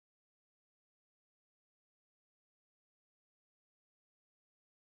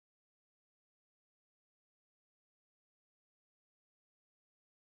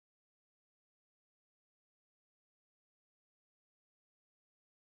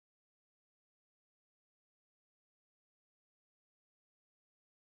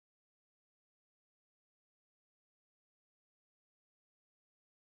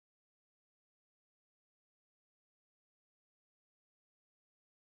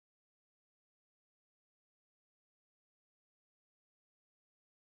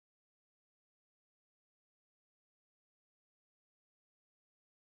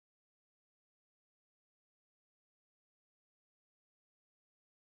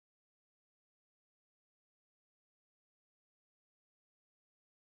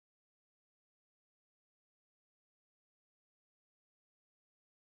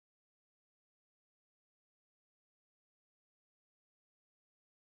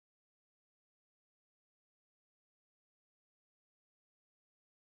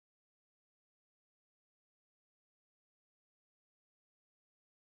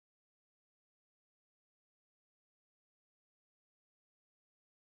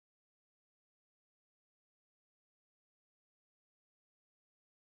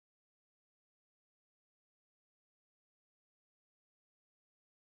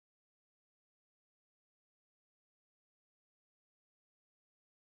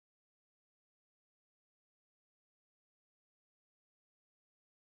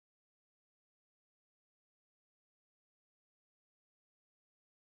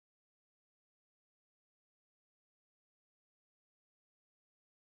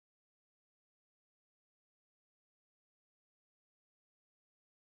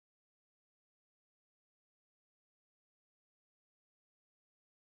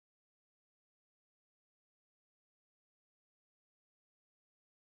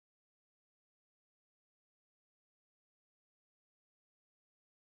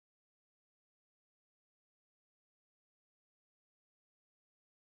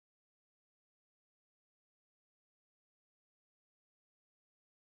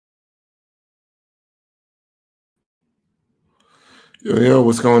Yo,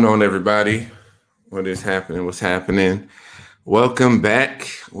 what's going on, everybody? What is happening? What's happening? Welcome back.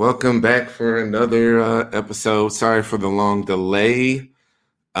 Welcome back for another episode. Sorry for the long delay.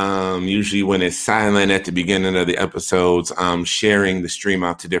 Usually, when it's silent at the beginning of the episodes, I'm sharing the stream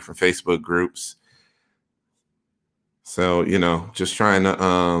out to different Facebook groups. So, just trying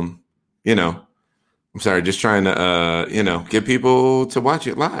to, you know, I'm sorry, just trying to, get people to watch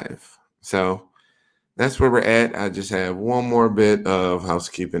it live. So, that's where we're at. I just have one more bit of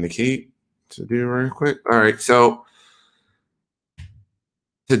housekeeping to keep to do real quick. All right. So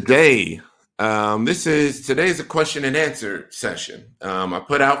today, today's a question and answer session. I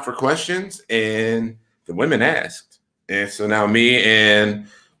put out for questions and the women asked. And so now me and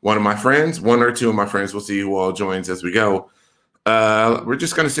one of my friends, one or two of my friends, we'll see who all joins as we go. We're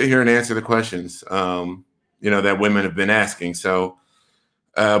just going to sit here and answer the questions, that women have been asking. So,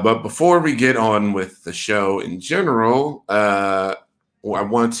 but before we get on with the show in general, I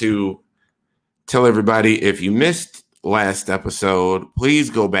want to tell everybody, if you missed last episode, please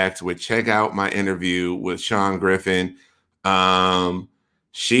go back to it. Check out my interview with Sean Griffin.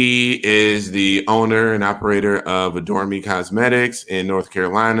 She is the owner and operator of Adore Me Cosmetics in North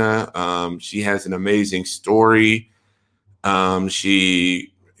Carolina. She has an amazing story. She's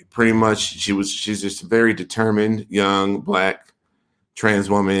just a very determined young Black trans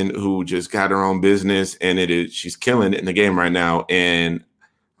woman who just got her own business, and she's killing it in the game right now. And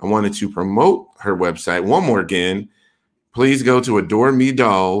I wanted to promote her website one more again. Please go to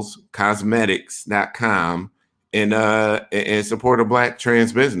AdoreMeDollsCosmetics.com and support a Black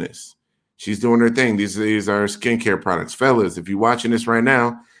trans business. She's doing her thing. These are skincare products. Fellas, if you're watching this right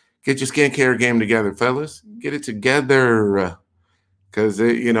now, get your skincare game together, fellas. Get it together. Because,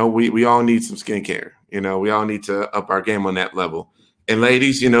 we all need some skincare. We all need to up our game on that level. And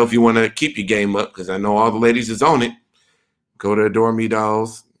ladies, if you want to keep your game up, because I know all the ladies is on it, go to Adore Me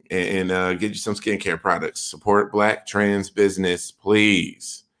Dolls and get you some skincare products. Support Black trans business,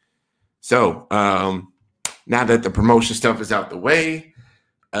 please. So now that the promotion stuff is out the way,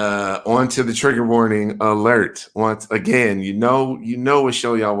 on to the trigger warning alert. Once again, you know what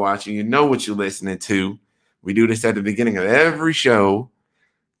show y'all watching. You know what you're listening to. We do this at the beginning of every show.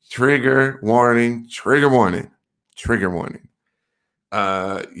 Trigger warning, trigger warning, trigger warning.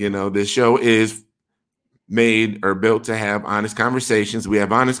 This show is made or built to have honest conversations. We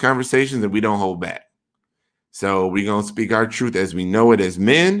have honest conversations and we don't hold back. So we're going to speak our truth as we know it as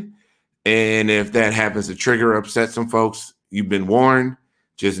men. And if that happens to trigger or upset some folks, you've been warned.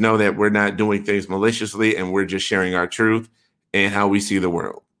 Just know that we're not doing things maliciously and we're just sharing our truth and how we see the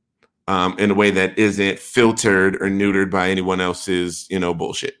world in a way that isn't filtered or neutered by anyone else's,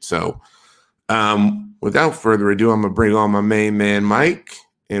 bullshit. So without further ado, I'm going to bring on my main man, Mike,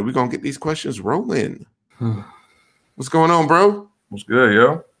 and we're going to get these questions rolling. What's going on, bro? What's good,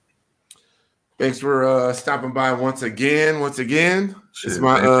 yo? Thanks for stopping by once again. Shit, it's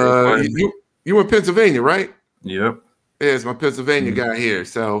my you in Pennsylvania, right? Yep. Yeah, it's my Pennsylvania guy here.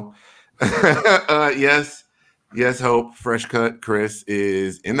 So yes, Hope Fresh Cut Chris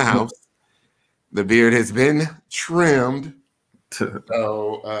is in the house. The beard has been trimmed.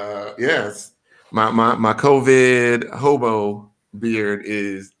 So yes, my COVID hobo beard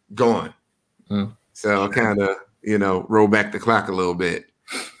is gone. So I kind of, roll back the clock a little bit.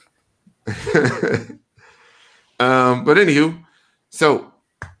 But anywho, so,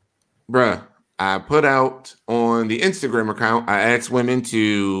 bruh, I put out on the Instagram account, I asked women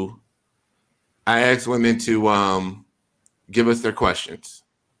to give us their questions.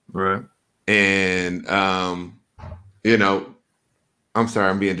 Right. And, I'm sorry,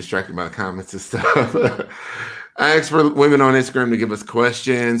 I'm being distracted by the comments and stuff. I asked for women on Instagram to give us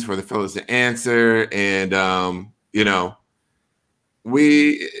questions for the fellas to answer. And,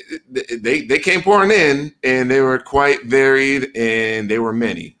 they came pouring in and they were quite varied and they were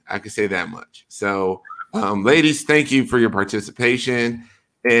many. I can say that much. So, ladies, thank you for your participation.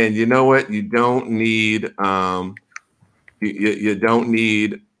 And you know what? You don't need, you don't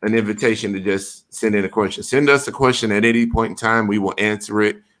need an invitation to just send in a question. Send us a question at any point in time. We will answer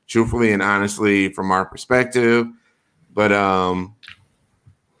it truthfully and honestly from our perspective. But,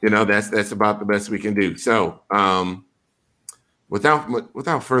 that's about the best we can do. So,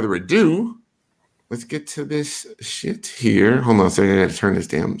 without further ado, let's get to this shit here. Hold on a second. I got to turn this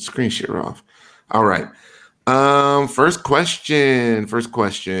damn screen share off. All right. First question.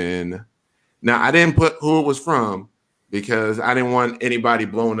 Now, I didn't put who it was from because I didn't want anybody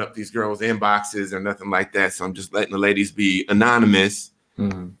blowing up these girls' inboxes or nothing like that. So I'm just letting the ladies be anonymous.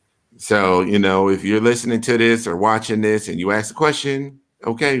 Mm-hmm. So, if you're listening to this or watching this and you ask a question,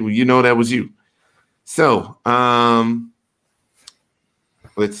 okay, well, that was you. So,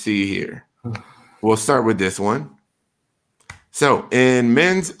 Let's see here. We'll start with this one. So, in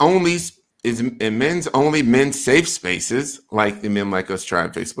men's only men's safe spaces, like the Men Like Us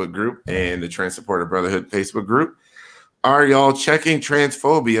Tribe Facebook group and the Trans Supporter Brotherhood Facebook group, are y'all checking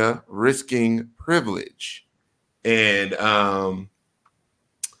transphobia, risking privilege? And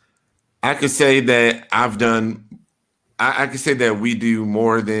I could say that I could say that we do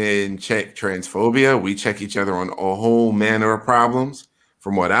more than check transphobia. We check each other on a whole manner of problems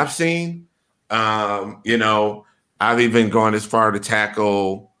from what I've seen. You know, I've even gone as far to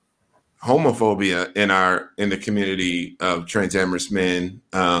tackle homophobia in the community of transamorous men,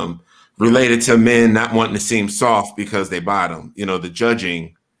 related to men not wanting to seem soft because they bottom. You know, the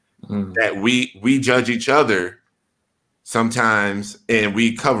judging that we judge each other sometimes, and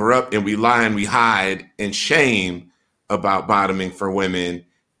we cover up and we lie and we hide and shame about bottoming for women.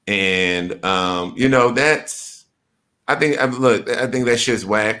 And you know, that's I think that shit's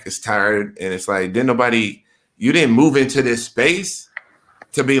whack. It's tired, and it's like, you didn't move into this space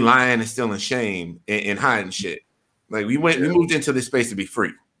to be lying and stealing shame and hiding shit. Like we moved into this space to be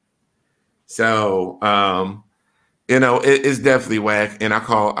free. So you know, it's definitely whack, and I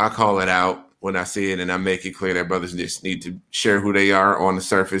call it out when I see it, and I make it clear that brothers just need to share who they are on the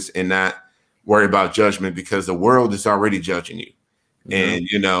surface and not worry about judgment, because the world is already judging you. Mm-hmm. And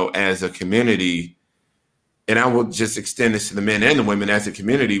you know, as a community, and I will just extend this to the men and the women, as a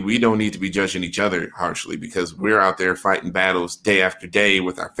community, we don't need to be judging each other harshly, because we're out there fighting battles day after day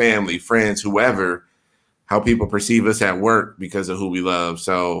with our family, friends, whoever, how people perceive us at work because of who we love.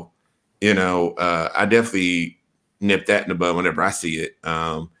 So, you know, I definitely nip that in the bud whenever I see it.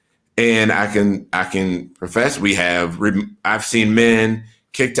 And I can profess I've seen men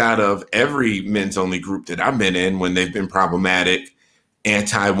kicked out of every men's only group that I've been in when they've been problematic,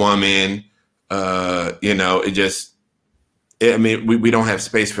 anti-woman. You know, we don't have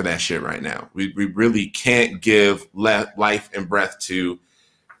space for that shit right now. We really can't give life and breath to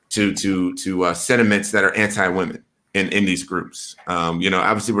sentiments that are anti-women in these groups. You know,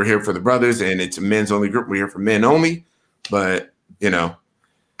 obviously we're here for the brothers, and it's a men's only group. We're here for men only, but you know.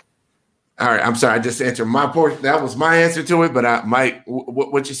 All right, I'm sorry. I just answered my portion. That was my answer to it. But Mike,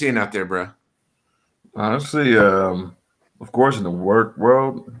 what you seeing out there, bro? Honestly, of course, in the work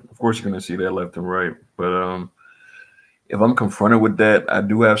world, of course, you're going to see that left and right. But if I'm confronted with that, I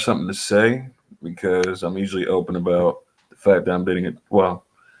do have something to say, because I'm usually open about the fact that I'm dating it. Well,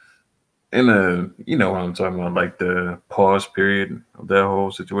 you know what I'm talking about, like the pause period of that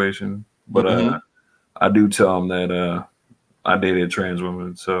whole situation. But I do tell them that I dated a trans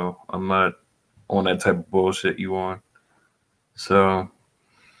woman, so I'm not on that type of bullshit you on. So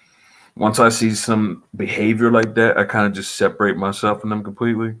once I see some behavior like that, I kind of just separate myself from them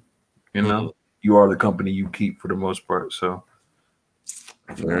completely. You know, you are the company you keep for the most part. So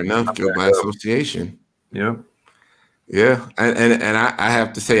fair enough. Go by association. Yeah. Yeah. And I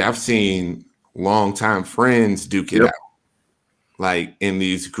have to say, I've seen longtime friends duke it out. Like in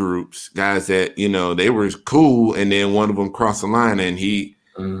these groups, guys that, you know, they were cool, and then one of them crossed the line, and he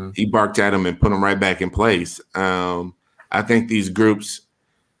barked at him and put him right back in place. I think these groups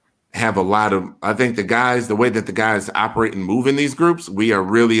have I think the way that the guys operate and move in these groups, we are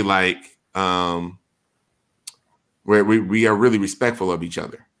really like, where we are really respectful of each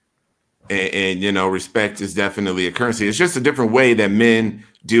other. And you know, respect is definitely a currency. It's just a different way that men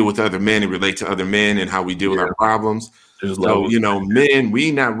deal with other men and relate to other men, and how we deal with our problems. So, you know, men,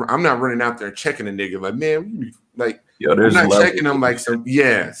 I'm not running out there checking a nigga like, man, like, I'm not checking them like some, see,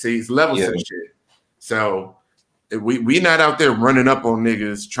 it's levels to the shit. So we not out there running up on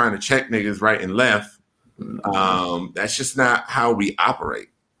niggas, trying to check niggas right and left. That's just not how we operate.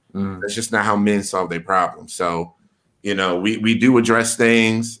 That's just not how men solve their problems. So, you know, we do address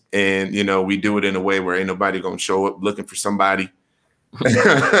things, and, you know, we do it in a way where ain't nobody going to show up looking for somebody,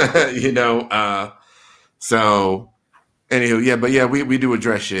 you know? So, anywho, we do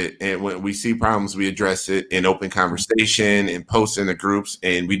address shit, and when we see problems, we address it in open conversation and post in the groups,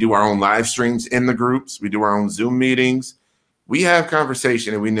 and we do our own live streams in the groups. We do our own Zoom meetings. We have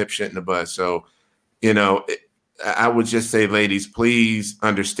conversation, and we nip shit in the bud. So, you know, I would just say, ladies, please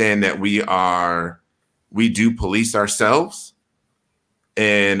understand that we do police ourselves,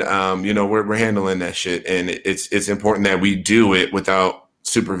 and you know, we're handling that shit, and it's important that we do it without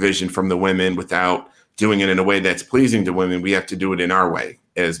supervision from the women, without doing it in a way that's pleasing to women. We have to do it in our way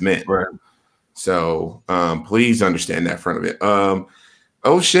as men. Right. So please understand that front of it.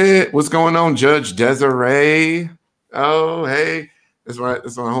 Oh shit, what's going on, Judge Desiree? Oh, hey, that's my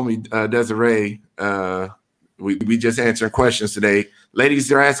homie Desiree. We just answering questions today. Ladies,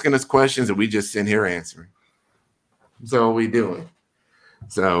 they're asking us questions, and we just sitting here answering. So what we doing?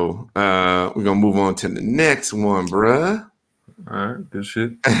 So we're gonna move on to the next one, bruh. All right, good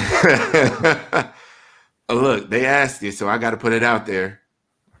shit. Look, they asked you, so I got to put it out there.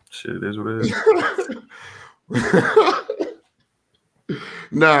 Shit, it is what it is.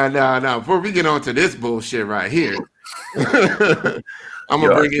 No. Before we get on to this bullshit right here, I'm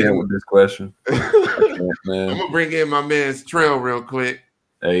gonna bring in with this question. I'm gonna bring in my man's Trail real quick.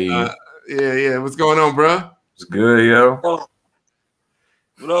 Hey, yeah. What's going on, bro? It's good, yo.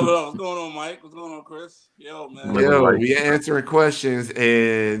 What up? What's going on, Mike? What's going on, Chris? Yo, man. We answering questions,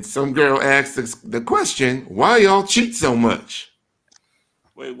 and some girl asked the question, "Why y'all cheat so much?"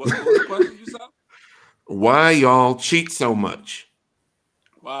 Wait, what was the question you said? Why y'all cheat so much?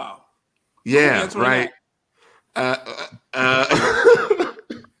 Wow. Yeah, right. I'm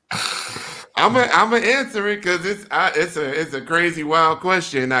gonna answer it because it's a crazy wild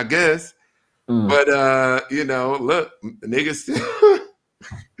question, I guess. But look, niggas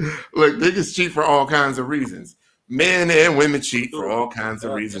cheat for all kinds of reasons. Men and women cheat for all kinds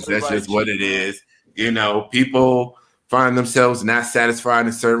of reasons. That's just what it is. You know, people find themselves not satisfied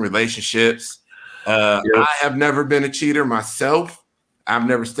in certain relationships. I have never been a cheater myself. I've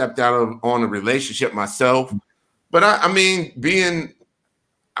never stepped out on a relationship myself. But I'm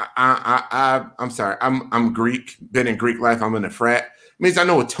sorry. I'm Greek. Been in Greek life. I'm in a frat. Means I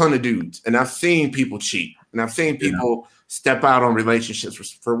know a ton of dudes, and I've seen people cheat, and I've seen people step out on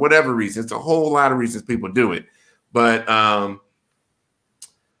relationships for whatever reason. It's a whole lot of reasons people do it, but all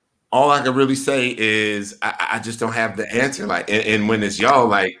I can really say is I just don't have the answer. Like, and when it's y'all,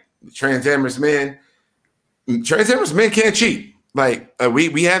 like transamorous men can't cheat. Like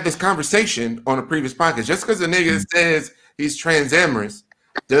we had this conversation on a previous podcast. Just because a nigga says he's transamorous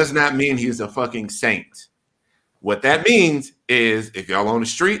does not mean he's a fucking saint. What that means is if y'all on the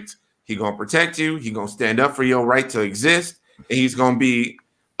streets, he gonna protect you. He gonna stand up for your right to exist, and he's gonna be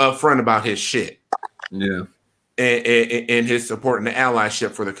upfront about his shit. Yeah, and his support and the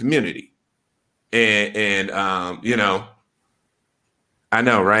allyship for the community. And I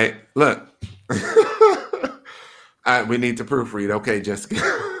know, right? Look, we need to proofread. Okay,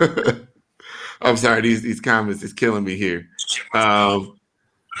 Jessica. I'm sorry, these comments is killing me here. But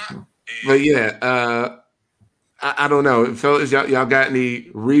yeah, I don't know, fellas. Y'all got any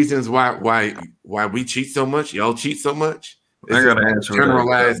reasons why we cheat so much? Y'all cheat so much? I got to answer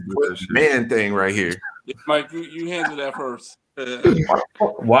generalized man thing right here. Mike, you handle that first.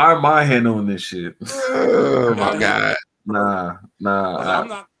 Why am I handling this shit? Oh my god! Nah. I'm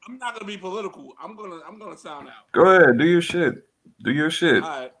not gonna be political. I'm gonna sound out. Go ahead, do your shit. All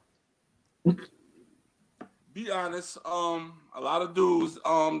right. Be honest. A lot of dudes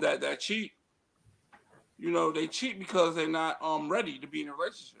that cheat. You know, they cheat because they're not ready to be in a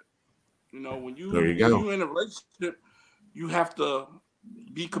relationship. You know, when you're in a relationship, you have to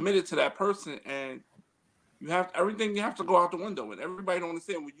be committed to that person, and you have to go out the window. And everybody don't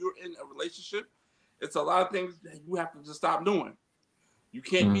understand when you're in a relationship, it's a lot of things that you have to just stop doing. You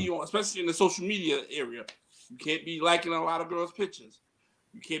can't be on, especially in the social media area. You can't be liking a lot of girls' pictures.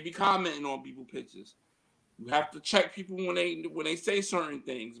 You can't be commenting on people's pictures. You have to check people when they say certain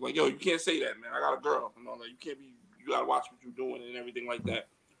things. Like, yo, you can't say that, man. I got a girl. You know, like, you gotta watch what you're doing and everything like that.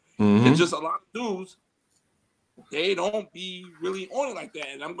 Mm-hmm. It's just a lot of dudes, they don't be really on it like that.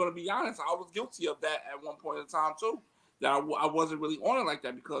 And I'm gonna be honest, I was guilty of that at one point in time too. That I wasn't really on it like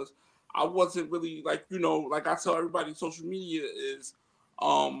that because I wasn't really like, you know, like I tell everybody, social media is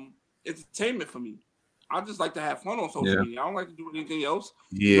entertainment for me. I just like to have fun on social media. I don't like to do anything else.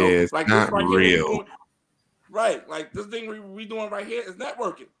 Yeah, you know? It's like not real. Right, like this thing we doing right here is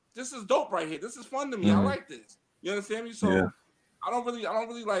networking. This is dope right here. This is fun to me. I like this. You understand me? So I don't really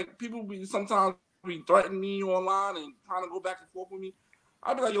like people sometimes be threatening me online and trying to go back and forth with me.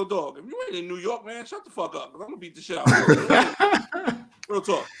 I'll be like, yo, dog, if you ain't in New York, man, shut the fuck up, because I'm gonna beat the shit out of you. Real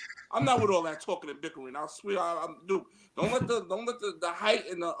talk. I'm not with all that talking and bickering. I swear, dude. Don't let the height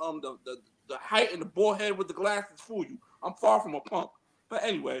and the height and the bald head with the glasses fool you. I'm far from a punk. But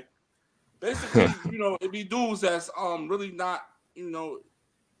anyway. Basically, you know, it be dudes that's really not, you know,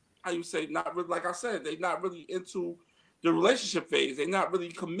 how you say, not really, like I said, they not really into the relationship phase. They're not really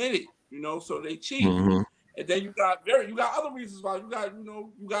committed, you know, so they cheat. Mm-hmm. And then you got other reasons why you gotta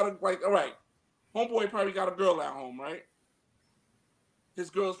like, all right, homeboy probably got a girl at home, right? His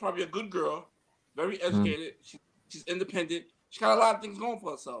girl's probably a good girl, very educated. She's independent. She got a lot of things going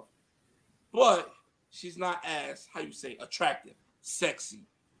for herself, but she's not as, how you say, attractive, sexy,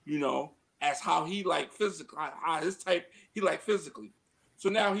 you know, as how he like physically, how his type he like physically. So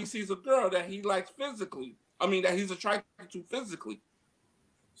now he sees a girl that he likes physically. I mean, that he's attracted to physically.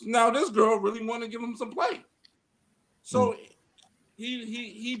 So now this girl really want to give him some play. So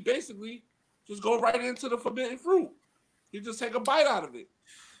he basically just go right into the forbidden fruit. He just take a bite out of it,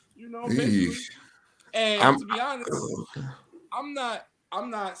 basically. And to be honest, I'm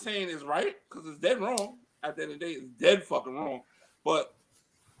not saying it's right because it's dead wrong. At the end of the day, it's dead fucking wrong. But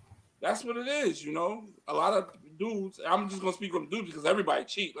that's what it is, A lot of dudes. I'm just gonna speak on dudes because everybody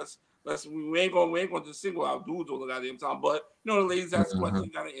cheat. We ain't gonna just single out dudes all the goddamn time. But the ladies ask questions,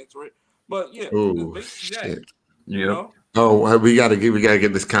 you gotta answer it. But yeah, shit. Yeah. Oh, we gotta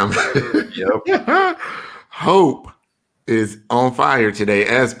get this comment. Yep. Hope is on fire today,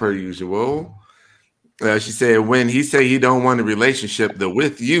 as per usual. She said, when he say he don't want a relationship, the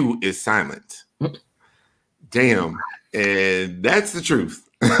with you is silent. Damn. And that's the truth.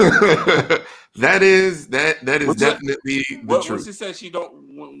 that is definitely the truth. What she said she don't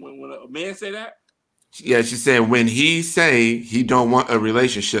when a man say that? Yeah, she said when he say he don't want a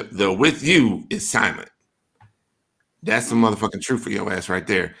relationship, the with you is silent. That's the motherfucking truth for your ass right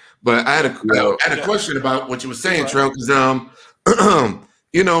there. But I had a question about what you were saying, Trell, because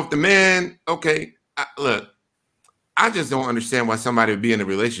if the man, okay, look, I just don't understand why somebody would be in a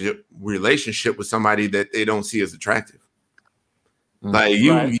relationship with somebody that they don't see as attractive. Like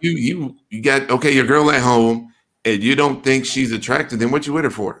you got your girl at home and you don't think she's attractive, then what you with her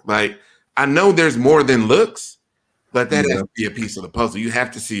for? Like, I know there's more than looks, but that has to be a piece of the puzzle. You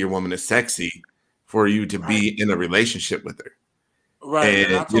have to see your woman as sexy for you to be in a relationship with her.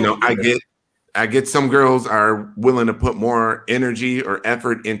 Right. And I get some girls are willing to put more energy or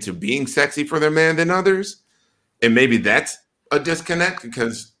effort into being sexy for their man than others. And maybe that's a disconnect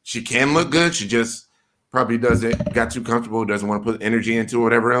because she can look good. She just probably got too comfortable, doesn't want to put energy into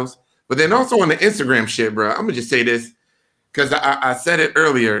whatever else. But then also on the Instagram shit, bro, I'm going to just say this because I said it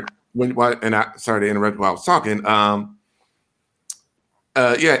earlier and I sorry to interrupt while I was talking.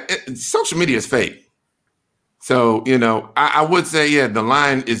 Social media is fake. So, I would say, the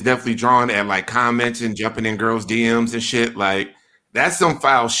line is definitely drawn at like comments and jumping in girls' DMs and shit. Like, that's some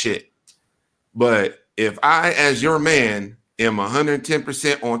foul shit. But if I, as your man, am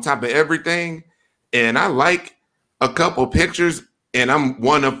 110% on top of everything, and I like a couple pictures, and I'm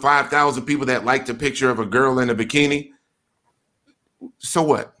one of 5,000 people that liked a picture of a girl in a bikini, so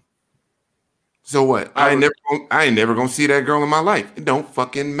what? So what? I ain't never gonna see that girl in my life. It don't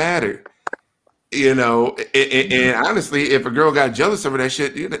fucking matter. And honestly, if a girl got jealous over that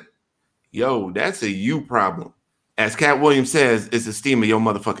shit, that's a you problem. As Cat Williams says, it's esteem of your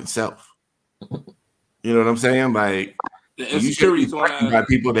motherfucking self. You know what I'm saying? Like, you should be threatened by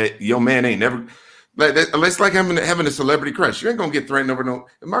people that your man ain't never. Like, it's like having a celebrity crush. You ain't gonna get threatened over no.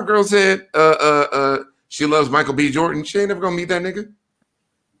 If my girl said, she loves Michael B. Jordan, she ain't never gonna meet that nigga.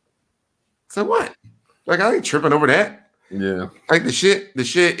 So what? Like, I ain't tripping over that. Yeah, like the shit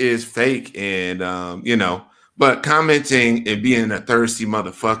is fake, and but commenting and being a thirsty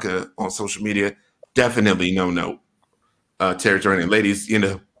motherfucker on social media, definitely no territory. And ladies,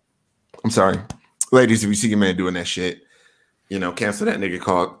 I'm sorry, ladies, if you see your man doing that shit, cancel that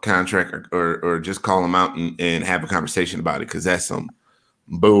nigga contract or just call him out and have a conversation about it, because that's some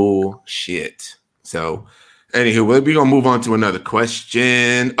bullshit. So anywho, we're gonna move on to another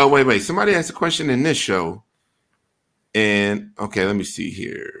question. Oh, wait, somebody asked a question in this show. And okay, let me see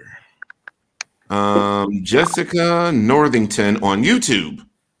here. Jessica Northington on YouTube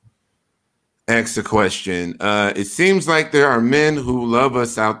asked a question. It seems like there are men who love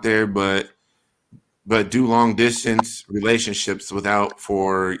us out there, but do long distance relationships without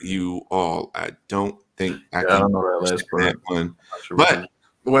for you all. I don't think I don't know that last part. That one. Sure, but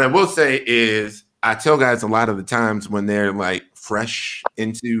what I will say is, I tell guys a lot of the times when they're like fresh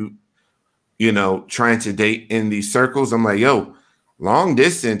into trying to date in these circles, I'm like, yo, long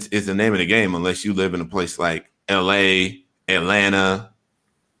distance is the name of the game unless you live in a place like LA, Atlanta,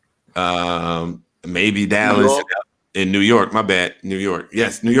 maybe Dallas, in New York. My bad, New York.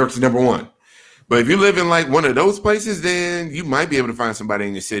 Yes, New York's number one. But if you live in like one of those places, then you might be able to find somebody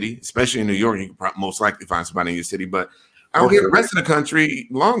in your city, especially in New York. You can most likely find somebody in your city. But out here, the rest of the country,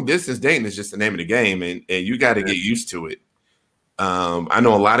 long distance dating is just the name of the game, and you got to get used to it. I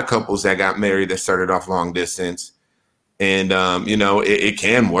know a lot of couples that got married that started off long distance, and it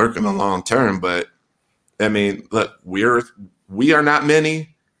can work in the long term. But I mean, look, we are not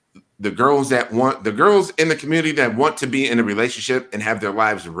many. The girls in the community that want to be in a relationship and have their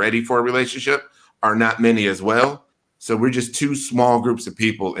lives ready for a relationship are not many as well. So we're just two small groups of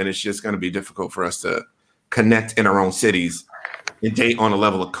people, and it's just going to be difficult for us to connect in our own cities and date on a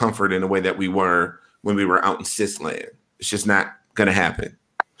level of comfort in the way that we were when we were out in cis land. It's just not gonna happen.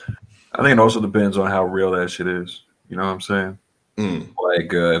 I think it also depends on how real that shit is. You know what I'm saying?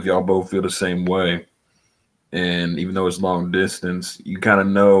 Like, if y'all both feel the same way, then I think it's cool. But if y'all both feel like y'all both want to be in a relationship, but y'all both don't know how to communicate, then I think it's not gonna work. And even though it's long distance, you kind of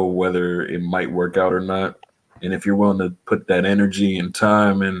know whether it might work out or not. And if you're willing to put that energy and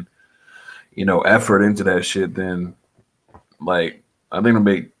time and, effort into that shit, then like I think it'll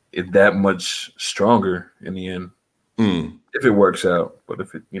make it that much stronger in the end. If it works out. But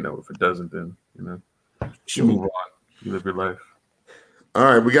if it doesn't, then you move on. You live your life. All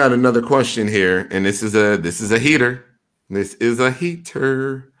right, we got another question here, and this is a heater. This is a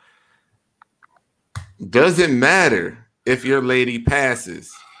heater. Does it matter if your lady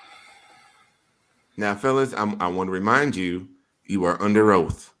passes? Now, fellas, I want to remind you, you are under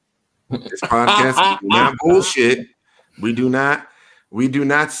oath. This podcast is not bullshit. We do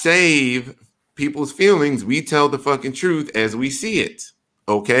not save people's feelings. We tell the fucking truth as we see it.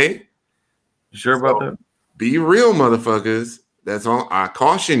 Okay? You sure about that? Be real, motherfuckers. That's all. I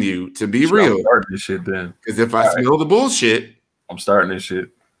caution you to be real. I'm starting this shit then. Because if I smell the bullshit, I'm starting this shit.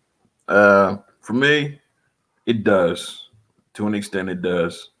 For me, it does. To an extent, it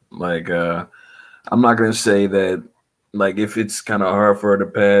does. Like, I'm not gonna say that. Like, if it's kind of hard for her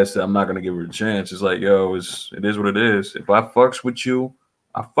to pass, I'm not gonna give her a chance. It's like, yo, it is what it is. If I fucks with you,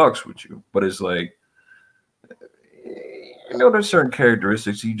 I fucks with you. But it's like, there's certain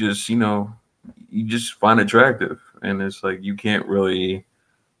characteristics you just find attractive, and it's like you can't really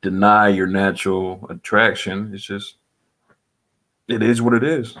deny your natural attraction. It's just, it is what it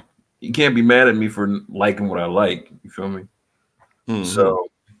is. You can't be mad at me for liking what I like. You feel me? Mm-hmm. So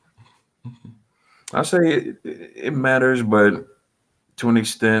I say it matters, but to an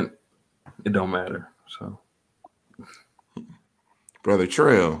extent, it don't matter. So, Brother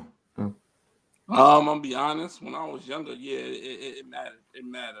Trail. I'm gonna be honest. When I was younger, yeah, it mattered. It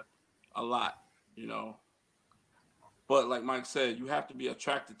mattered a lot, But like Mike said, you have to be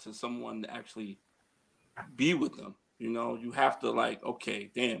attracted to someone to actually be with them. You have to like,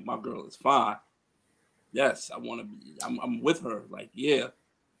 okay, damn, my girl is fine. Yes, I want to be. I'm with her. Like, yeah.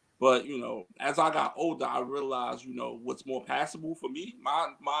 But as I got older, I realized, what's more passable for me.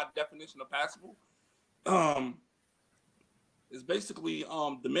 My definition of passable, is basically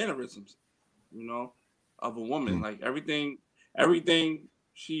the mannerisms, of a woman. Mm-hmm. Like everything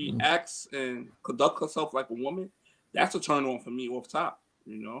she acts and conduct herself like a woman. That's a turn on for me off top.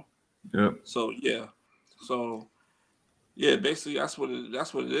 Yeah. So yeah. Basically that's what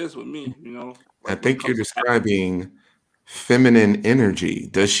it is with me. Like I think you're describing feminine energy.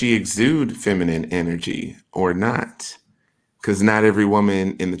 Does she exude feminine energy or not? Because not every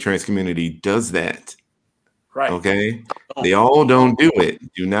woman in the trans community does that. Right. Okay. They all don't do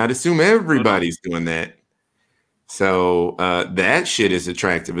it. Do not assume everybody's doing that. So that shit is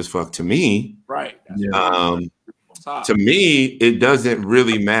attractive as fuck to me. Right. To me, it doesn't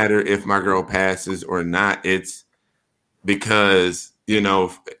really matter if my girl passes or not. It's because,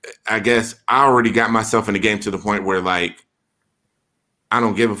 I guess I already got myself in the game to the point where, like, I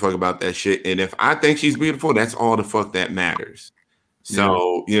don't give a fuck about that shit. And if I think she's beautiful, that's all the fuck that matters.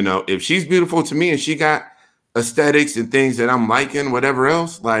 So, if she's beautiful to me and she got aesthetics and things that I'm liking, whatever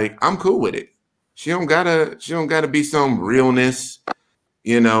else, like, I'm cool with it. She don't gotta be some realness,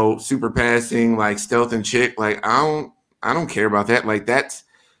 super passing, like stealthing chick. Like, I don't care about that. Like, that's,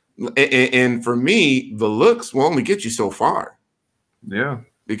 and for me, the looks will only get you so far. Yeah.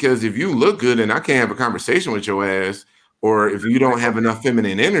 Because if you look good and I can't have a conversation with your ass, or if you don't have enough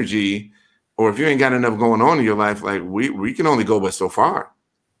feminine energy, or if you ain't got enough going on in your life, like we can only go but so far.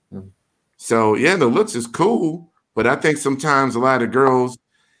 Mm-hmm. So yeah, the looks is cool, but I think sometimes a lot of girls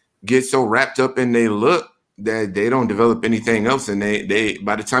get so wrapped up in their look that they don't develop anything else, and they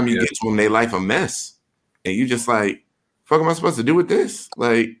by the time you get to them, they life a mess, and you just like, fuck, am I supposed to do with this?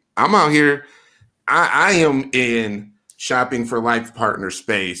 Like, I'm out here, I am in shopping for life partner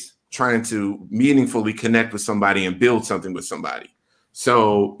space, trying to meaningfully connect with somebody and build something with somebody.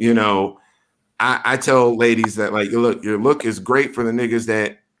 So, I tell ladies that, like, look, your look is great for the niggas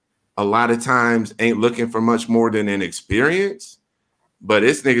that a lot of times ain't looking for much more than an experience, but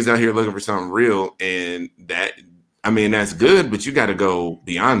it's niggas out here looking for something real. And that's good, but you got to go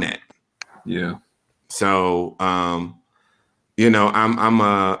beyond that. Yeah. So, and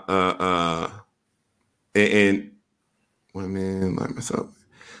women like myself.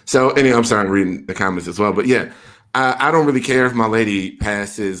 So anyway, I'm sorry, I'm reading the comments as well. But yeah, I don't really care if my lady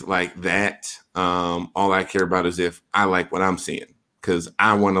passes like that. All I care about is if I like what I'm seeing, because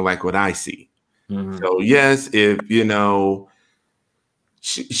I want to like what I see. Mm-hmm. So yes, if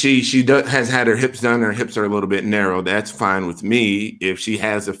she has had her hips done, her hips are a little bit narrow, that's fine with me. If she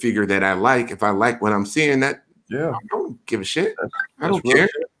has a figure that I like, if I like what I'm seeing, I don't give a shit. I don't care.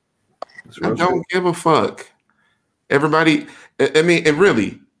 I don't give a fuck. Everybody, I mean, and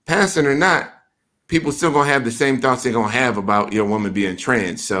really, passing or not, people still gonna have the same thoughts they're gonna have about your woman being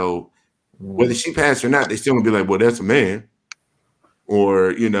trans. So whether she passed or not, they still gonna be like, well, that's a man.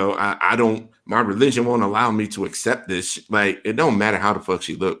 Or, I don't, my religion won't allow me to accept this. Like, it don't matter how the fuck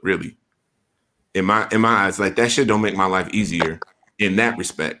she look, really. In my eyes, like that shit don't make my life easier in that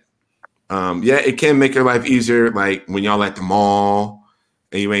respect. Yeah, it can make your life easier, like when y'all at the mall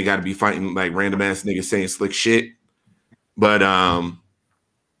and you ain't got to be fighting like random ass niggas saying slick shit. But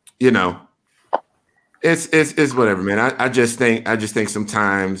it's whatever, man. I just think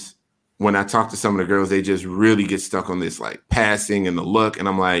sometimes when I talk to some of the girls, they just really get stuck on this like passing and the look, and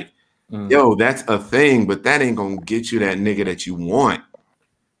I'm like, yo, that's a thing, but that ain't gonna get you that nigga that you want,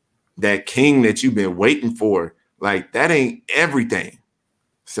 that king that you've been waiting for. Like that ain't everything.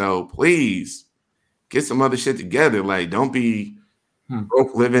 So please get some other shit together. Like, don't be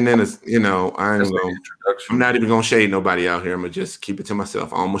broke living in a, I'm not even gonna shade nobody out here. I'm gonna just keep it to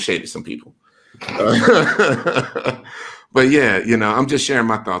myself. I almost shaded some people. But yeah, I'm just sharing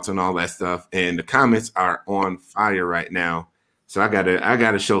my thoughts on all that stuff. And the comments are on fire right now. So I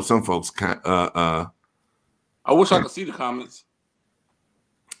gotta show some folks. I wish I could see the comments.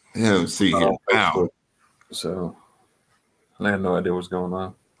 Yeah, let's see here. Wow. So I had no idea what's going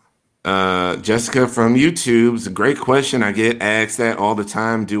on. Jessica from YouTube, it's a great question. I get asked that all the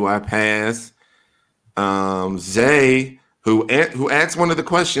time. Do I pass? Zay, who asked one of the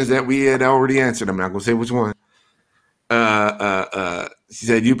questions that we had already answered. I'm not gonna say which one. She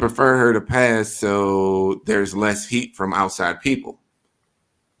said you prefer her to pass so there's less heat from outside people.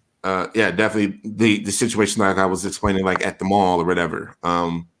 Yeah, definitely the situation like I was explaining, like at the mall or whatever.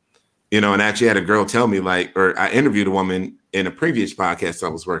 And actually had a girl tell me or I interviewed a woman in a previous podcast I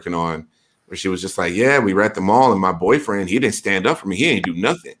was working on where she was just like, yeah, we were at the mall and my boyfriend, he didn't stand up for me. He ain't do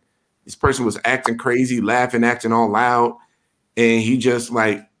nothing. This person was acting crazy, laughing, acting all loud. And he just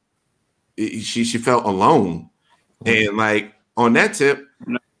like, she felt alone. And like on that tip,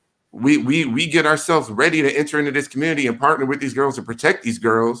 we get ourselves ready to enter into this community and partner with these girls and protect these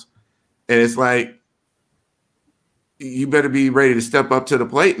girls. And it's like, you better be ready to step up to the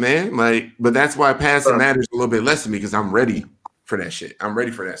plate, man. Like, but that's why passing matters a little bit less to me because I'm ready for that shit. I'm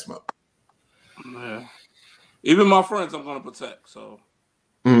ready for that smoke. Yeah. Even my friends, I'm going to protect. So.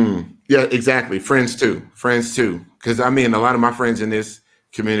 Yeah, exactly. Friends too. Because I mean, a lot of my friends in this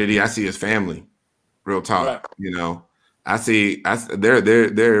community, I see as family. Real talk. Right. I see.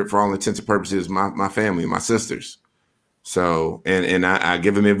 They're for all intents and purposes my family, my sisters. So and I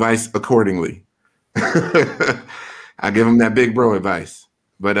give them advice accordingly. I give them that big bro advice.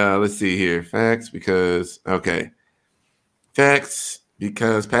 But let's see here. Facts because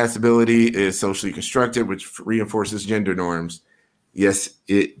passability is socially constructed, which reinforces gender norms. Yes,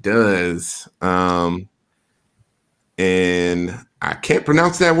 it does. And I can't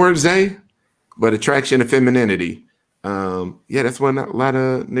pronounce that word, Zay, but attraction and femininity. Yeah, that's what a lot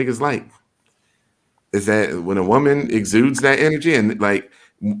of niggas like. Is that when a woman exudes that energy and like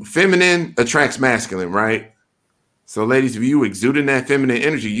feminine attracts masculine, right? So ladies, if you exuding that feminine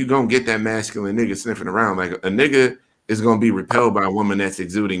energy, you gonna get that masculine nigga sniffing around. Like a nigga is gonna be repelled by a woman that's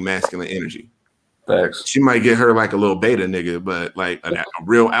exuding masculine energy. Facts. She might get her like a little beta nigga, but like a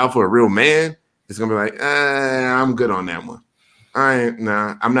real alpha, a real man is gonna be like, I'm good on that one.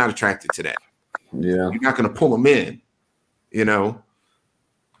 I'm not attracted to that. Yeah. You're not gonna pull them in, At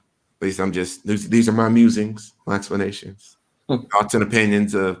least I'm just these are my musings, my explanations. Thoughts and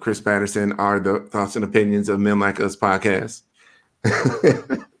opinions of Chris Patterson are the thoughts and opinions of Men Like Us podcast.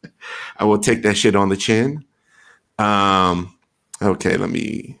 I will take that shit on the chin. Okay,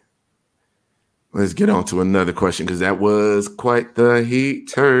 let's get on to another question because that was quite the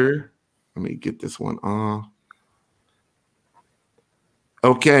heater. Let me get this one off.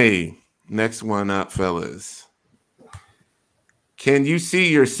 Okay, next one up, fellas. Can you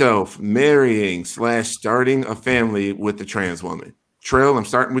see yourself marrying / starting a family with a trans woman? Trill, I'm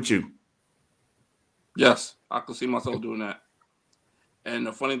starting with you. Yes, I can see myself doing that. And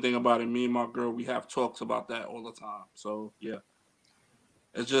the funny thing about it, me and my girl, we have talks about that all the time. So yeah,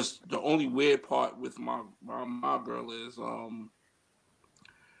 it's just the only weird part with my girl is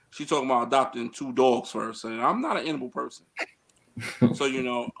she talking about adopting 2 dogs first, and I'm not an animal person. So she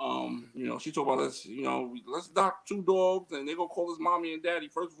talk about let's adopt 2 dogs, and they gonna call us mommy and daddy.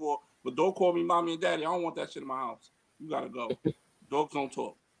 First of all, but don't call me mommy and daddy. I don't want that shit in my house. You gotta go. Dogs don't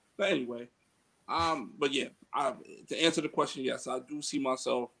talk. But anyway, but yeah, to answer the question, yes, I do see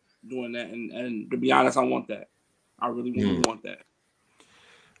myself doing that, and to be honest, I want that. I really want that.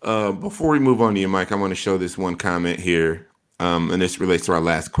 Before we move on to your mic, I want to show this one comment here, and this relates to our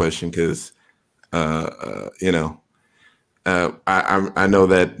last question because, I know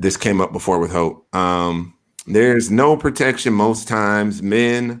that this came up before with Hope. There's no protection most times.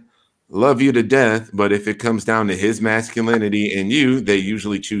 Men love you to death, but if it comes down to his masculinity and you, they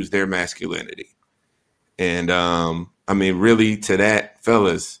usually choose their masculinity. And I mean, really, to that,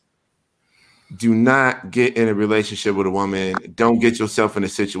 fellas, do not get in a relationship with a woman. Don't get yourself in a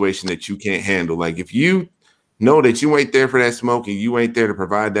situation that you can't handle. Like, if you know that you ain't there for that smoke and you ain't there to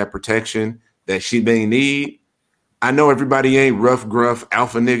provide that protection that she may need, I know everybody ain't rough, gruff,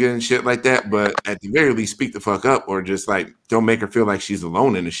 alpha nigga and shit like that, but at the very least, speak the fuck up, or just like don't make her feel like she's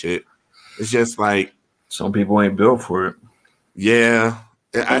alone in the shit. It's just like some people ain't built for it. Yeah,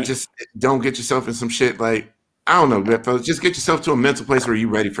 I just don't get yourself in some shit. Like, I don't know, fellas, just get yourself to a mental place where you're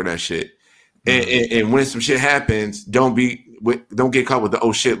ready for that shit. And when some shit happens, don't get caught with the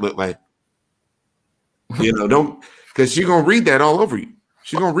oh shit look. Like, don't, because she's gonna read that all over you.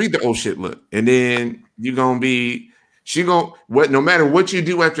 She's gonna read the oh shit look, and then you're gonna be. No matter what you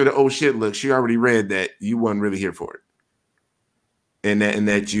do after the oh shit look, she already read that you wasn't really here for it. And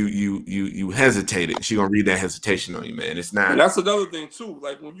that you hesitated. She gonna read that hesitation on you, man. It's not. And that's another thing too.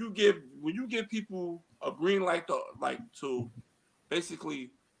 Like when you give people a green light to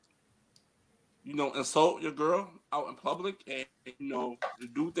basically, insult your girl out in public and to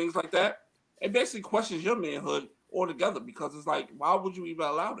do things like that, it basically questions your manhood altogether, because it's like, why would you even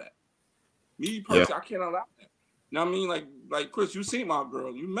allow that? Me personally, I can't allow that. You know what I mean? Like Chris, you seen my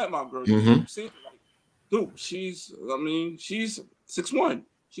girl, you met my girl, you seen, dude, she's 6'1".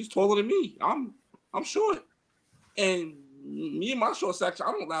 She's taller than me. I'm short. And me and my short section,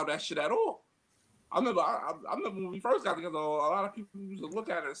 I don't allow that shit at all. I remember when we first got together, a lot of people used to look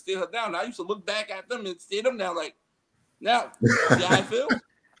at her and stare her down. I used to look back at them and stare them down like, now, see how I feel? What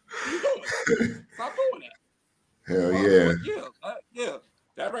you doing? Stop doing that. Hell yeah. Yeah.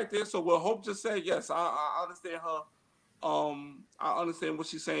 That right there. So what Hope just said, yes, I understand her. I understand what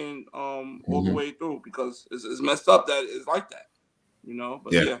she's saying all the way through, because it's messed up that it's like that.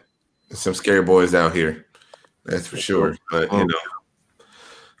 But yeah. Some scary boys out here. That's for sure. But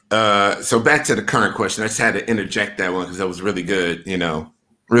so back to the current question. I just had to interject that one because that was really good,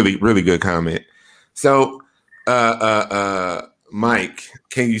 really, really good comment. So Mike,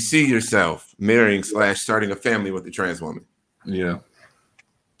 can you see yourself marrying / starting a family with a trans woman? Yeah.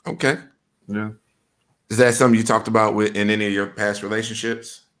 Okay. Yeah. Is that something you talked about in any of your past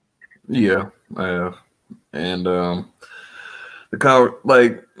relationships? Yeah, I have. And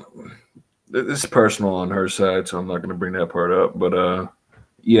it's personal on her side, so I'm not going to bring that part up. But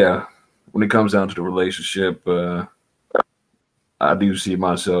yeah, when it comes down to the relationship, I do see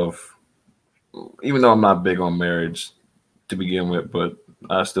myself, even though I'm not big on marriage to begin with, but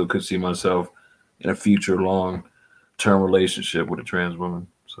I still could see myself in a future long-term relationship with a trans woman.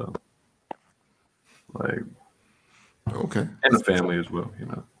 So, okay, and a family as well,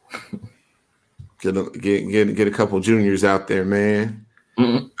 Get a couple juniors out there, man.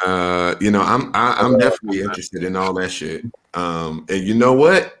 Mm-hmm. I'm definitely interested in all that shit. And you know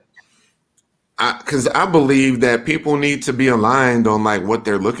what? Because I believe that people need to be aligned on like what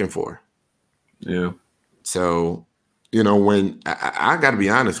they're looking for. Yeah. So, when I got to be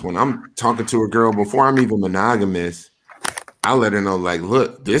honest, when I'm talking to a girl before I'm even monogamous, I let her know, like,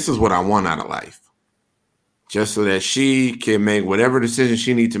 look, this is what I want out of life. Just so that she can make whatever decision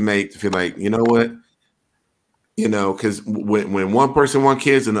she needs to make to feel like, you know what? Because when one person wants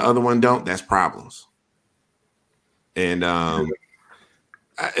kids and the other one don't, that's problems. And,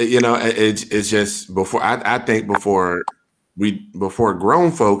 it's just before I think before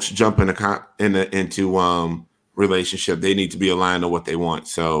grown folks jump into relationship, they need to be aligned on what they want.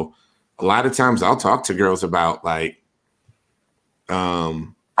 So a lot of times I'll talk to girls about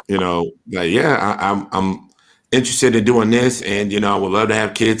I'm interested in doing this, and I would love to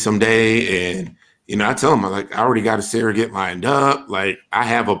have kids someday. And I tell them, I already got a surrogate lined up. Like, I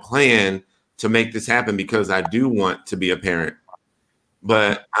have a plan to make this happen because I do want to be a parent,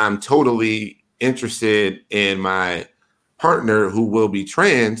 but I'm totally interested in my partner who will be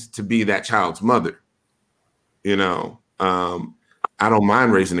trans to be that child's mother. I don't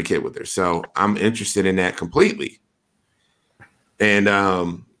mind raising a kid with her, so I'm interested in that completely. And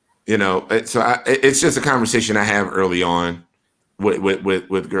it's just a conversation I have early on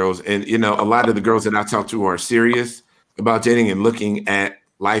with girls. And, a lot of the girls that I talk to are serious about dating and looking at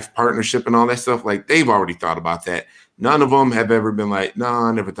life partnership and all that stuff. Like, they've already thought about that. None of them have ever been like, no,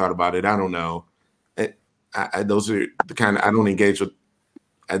 I never thought about it. I don't know. Those are the kind of, I don't engage with.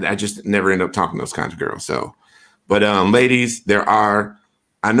 I just never end up talking to those kinds of girls. So, but ladies, I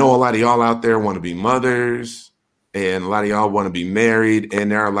know a lot of y'all out there want to be mothers, and a lot of y'all want to be married.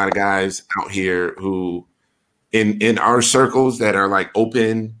 And there are a lot of guys out here who in our circles that are like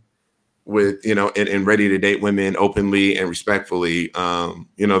open with, you know, and ready to date women openly and respectfully.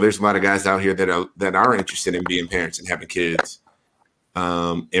 You know, there's a lot of guys out here that are interested in being parents and having kids,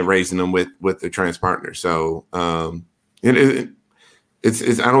 and raising them with their trans partner. So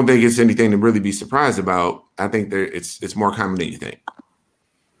it's I don't think it's anything to really be surprised about. I think it's more common than you think.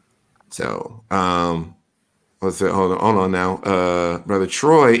 So let's hold on now. Brother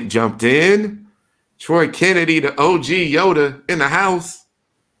Troy jumped in. Troy Kennedy, the OG Yoda in the house.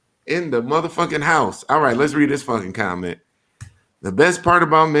 In the motherfucking house. All right, let's read this fucking comment. The best part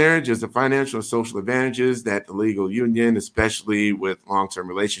about marriage is the financial and social advantages that the legal union, especially with long-term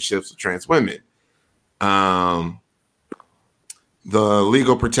relationships with trans women. The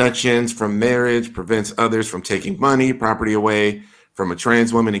legal protections from marriage prevents others from taking money, property away from a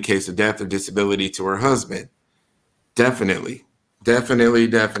trans woman in case of death or disability to her husband. Definitely.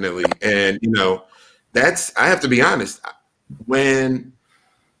 And, you know, I have to be honest, when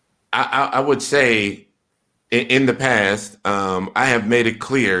I would say in the past, I have made it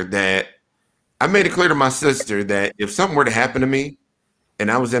clear to my sister that if something were to happen to me and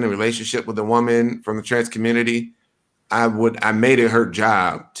I was in a relationship with a woman from the trans community, I made it her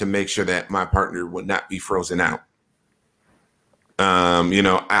job to make sure that my partner would not be frozen out. You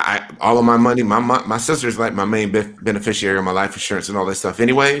know, I all of my money, my sister's like my main beneficiary of my life insurance and all that stuff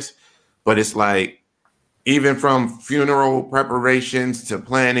anyways, but it's like, even from funeral preparations to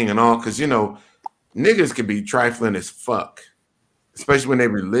planning and all, because, you know, niggas can be trifling as fuck, especially when their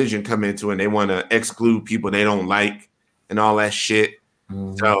religion come into it and they want to exclude people they don't like and all that shit.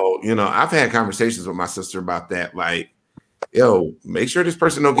 Mm-hmm. So, you know, I've had conversations with my sister about that. Like, yo, make sure this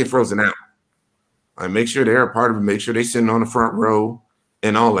person don't get frozen out. Like, make sure they're a part of it. Make sure they sitting on the front row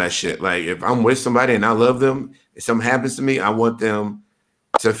and all that shit. Like, if I'm with somebody and I love them, if something happens to me, I want them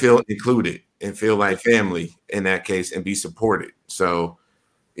to feel included and feel like family in that case and be supported. So,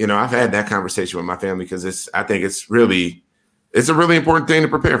 you know, I've had that conversation with my family because I think it's a really important thing to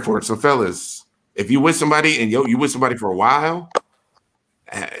prepare for. So fellas, if you with somebody and you with somebody for a while,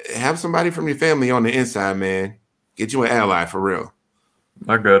 have somebody from your family on the inside, man. Get you an ally for real.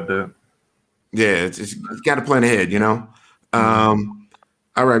 I got that. Yeah, it's got to plan ahead, you know? All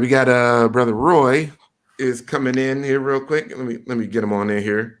right, we got Brother Roy is coming in here real quick. Let me get him on in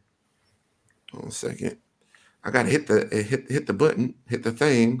here. Hold on a second. I gotta hit the button, hit the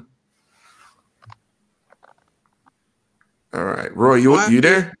thing. All right, Roy, you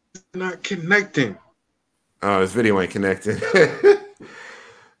there? Not connecting. Oh, this video ain't connecting.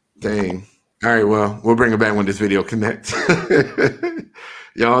 Dang. All right, well, we'll bring it back when this video connects.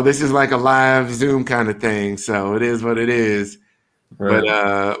 Y'all, this is like a live Zoom kind of thing, so it is what it is. Right.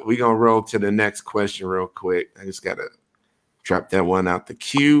 But we're gonna roll to the next question real quick. I just gotta drop that one out the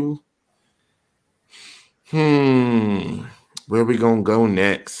queue. Where we gonna go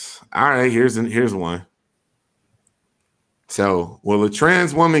next? All right, here's one. So, will a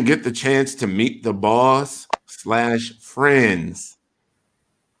trans woman get the chance to meet the boss / friends?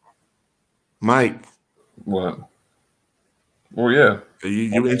 Mike. What? Well, yeah. Are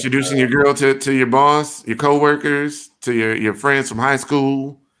you introducing your girl to your boss, your coworkers, to your friends from high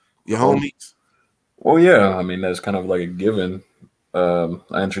school, your homies? Well, yeah. I mean, that's kind of like a given. I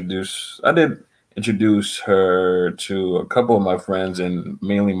did introduce her to a couple of my friends and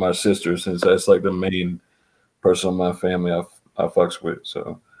mainly my sister, since that's like the main person in my family I fucks with.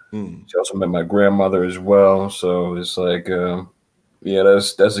 So she also met my grandmother as well. So it's like, yeah,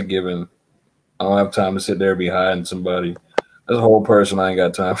 that's a given. I don't have time to sit there and be hiding somebody. That's a whole person I ain't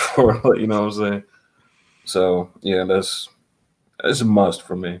got time for. You know what I'm saying? So yeah, that's a must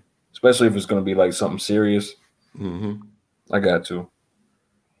for me, especially if it's going to be like something serious. Mm-hmm. I got to.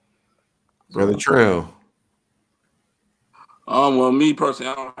 Brother Trail. Well, me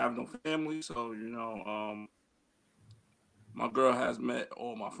personally, I don't have no family, so you know, my girl has met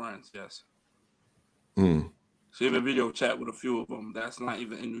all my friends. Yes. She even video chat with a few of them. That's not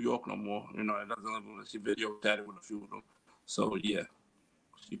even in New York no more. You know, it doesn't live with. She video chatted with a few of them. So yeah,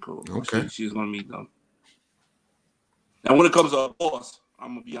 she cool. Okay. She's gonna meet them. And when it comes to a boss,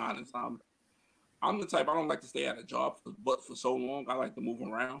 I'm gonna be honest. I'm the type, I don't like to stay at a job for so long. I like to move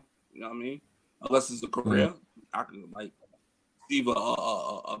around. You know what I mean? Unless it's a career, I can like receive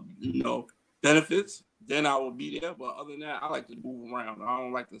you know, benefits. Then I will be there. But other than that, I like to move around. I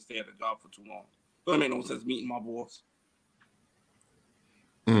don't like to stay at a job for too long. Doesn't make no sense meeting my boss.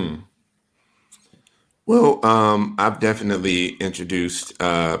 Well, I've definitely introduced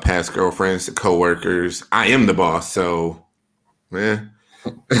past girlfriends to coworkers. I am the boss, so man.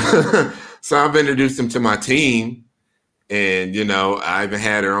 So I've introduced them to my team, And I even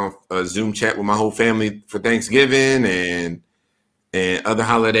had her on a Zoom chat with my whole family for Thanksgiving and other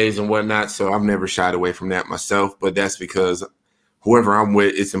holidays and whatnot. So I've never shied away from that myself. But that's because whoever I'm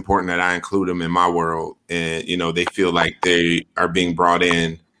with, it's important that I include them in my world, and they feel like they are being brought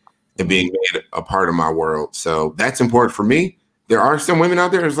in and being made a part of my world. So that's important for me. There are some women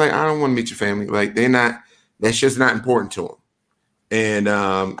out there that's like, I don't want to meet your family. Like that's just not important to them. And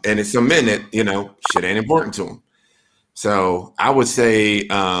it's some men that shit ain't important to them. So I would say,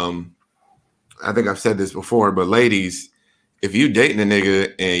 I think I've said this before, but ladies, if you dating a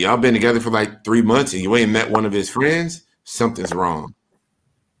nigga and y'all been together for like 3 months and you ain't met one of his friends, something's wrong.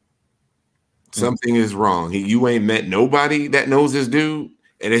 Something is wrong. You ain't met nobody that knows this dude,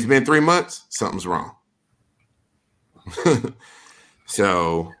 and it's been 3 months. Something's wrong.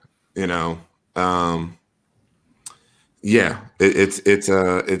 So, yeah, it's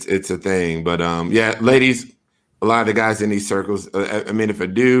a thing. But yeah, ladies, a lot of the guys in these circles. I mean, if a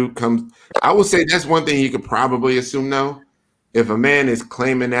dude comes, I would say that's one thing you could probably assume. No, if a man is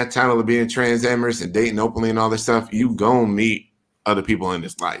claiming that title of being transamorous and dating openly and all this stuff, you gonna meet other people in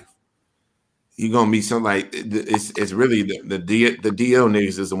this life. You gonna meet some like it's really the DO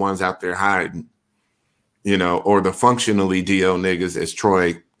niggas is the ones out there hiding, or the functionally DO niggas, as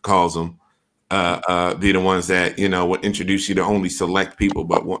Troy calls them. Be the ones that would introduce you to only select people,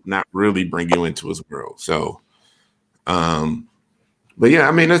 but will not really bring you into his world. So, but yeah,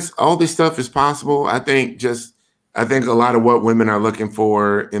 I mean, that's all this stuff is possible. I think a lot of what women are looking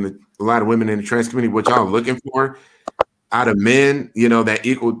for, a lot of women in the trans community, what y'all are looking for out of men, that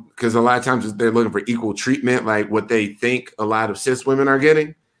equal, because a lot of times they're looking for equal treatment, like what they think a lot of cis women are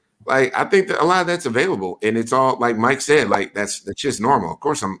getting. Like, I think that a lot of that's available, and it's all like Mike said, like that's just normal. Of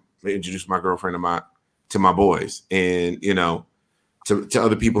course, I'm introduce my girlfriend to my boys, and to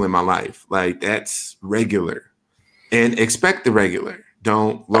other people in my life. Like, that's regular, and expect the regular.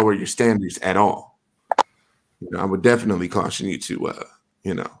 Don't lower your standards at all. I would definitely caution you to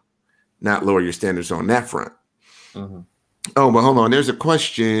not lower your standards on that front. Mm-hmm. Oh, but hold on, there's a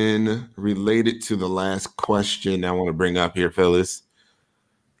question related to the last question I want to bring up here, fellas.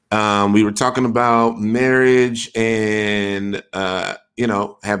 We were talking about marriage and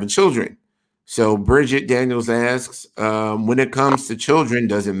having children. So Bridget Daniels asks, when it comes to children,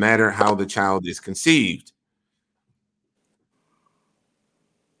 does it matter how the child is conceived?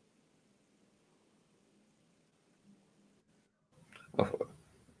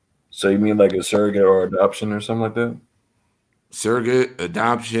 So you mean like a surrogate or adoption or something like that? Surrogate,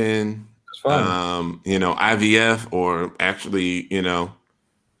 adoption, that's fine. IVF, or actually,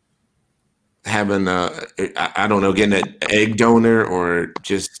 having I don't know, getting an egg donor, or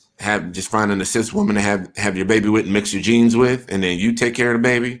just finding a cis woman to have your baby with and mix your genes with, and then you take care of the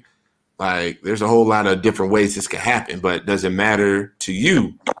baby. Like, there's a whole lot of different ways this could happen, but does it matter to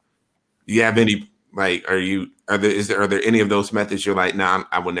you? Do you have any, like, are there any of those methods you're like, nah,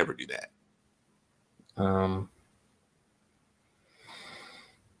 I would never do that?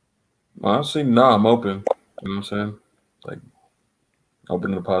 Honestly, no, I'm open. You know what I'm saying? Like, open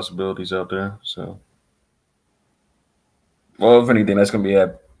to the possibilities out there. So, well, if anything,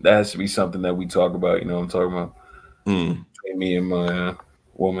 that has to be something that we talk about. I'm talking about between me and my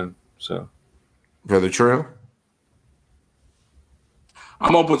woman. So, Brother Trail,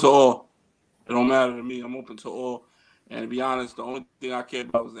 I'm open to all. It don't matter to me. I'm open to all. And to be honest, the only thing I care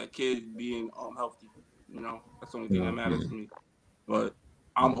about is that kid being healthy. That's the only thing that matters to me. But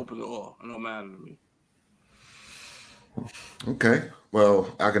I'm open to all. It don't matter to me. Okay.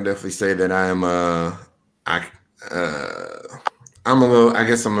 Well, I can definitely say that I'm a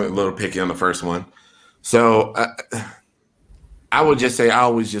little picky on the first one. So I would just say I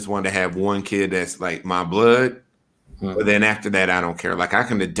always just wanted to have one kid that's like my blood. But then after that, I don't care. Like, I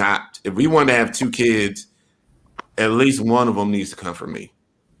can adopt. If we want to have 2 kids, at least one of them needs to come from me.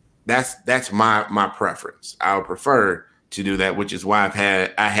 That's my preference. I would prefer to do that, which is why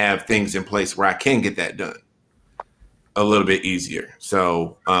I have things in place where I can get that done a little bit easier.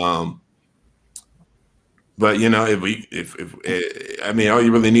 So, but if all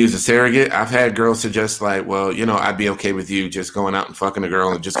you really need is a surrogate. I've had girls suggest, like, well, I'd be okay with you just going out and fucking a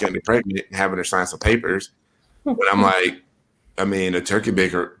girl and just getting her pregnant and having her sign some papers. But I'm like, a turkey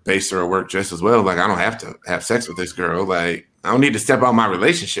baster will work just as well. Like, I don't have to have sex with this girl. Like, I don't need to step out my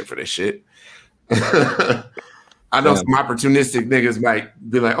relationship for this shit. I know some opportunistic niggas might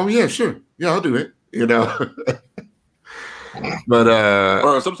be like, oh yeah, sure. Yeah, I'll do it. But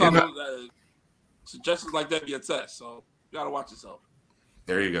or sometimes suggestions like that be a test. So you gotta watch yourself.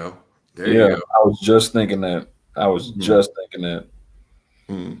 There you go. You go. I was just thinking that.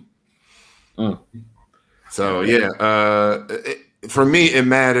 So for me, it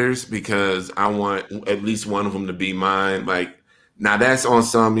matters because I want at least one of them to be mine. Like now, that's on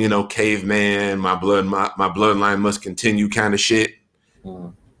some caveman. My bloodline must continue kind of shit.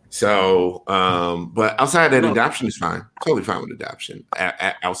 Mm. So, but outside of that, adoption is fine. Totally fine with adoption.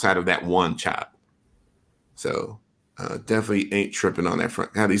 Outside of that one child, so definitely ain't tripping on that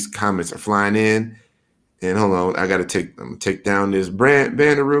front. Now these comments are flying in. And hold on, I'm gonna take down this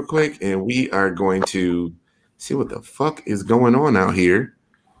banner real quick, and we are going to see what the fuck is going on out here.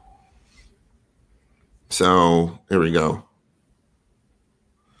 So here we go.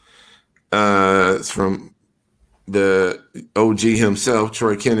 It's from the OG himself,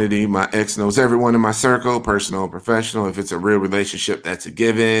 Troy Kennedy. My ex knows everyone in my circle, personal and professional. If it's a real relationship, that's a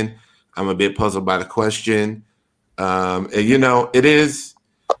given. I'm a bit puzzled by the question. And it is.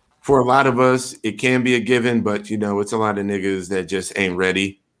 For a lot of us, it can be a given, but it's a lot of niggas that just ain't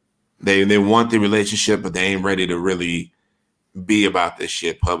ready. They want the relationship, but they ain't ready to really be about this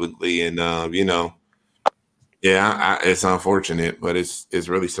shit publicly. And it's unfortunate, but it's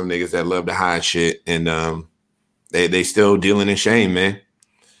really some niggas that love to hide shit, and they still dealing in shame, man.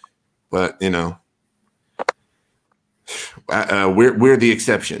 But we're the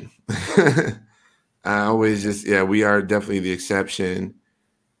exception. I always we are definitely the exception.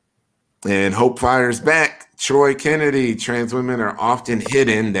 And hope fires back. Troy Kennedy, trans women are often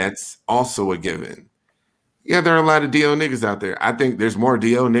hidden. That's also a given. Yeah, there are a lot of DO niggas out there. I think there's more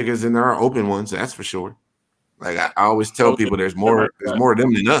DO niggas than there are open ones. That's for sure. Like I always tell people, there's more of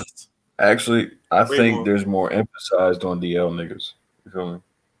them than us. Actually, I think there's more emphasized on DL niggas. You feel me?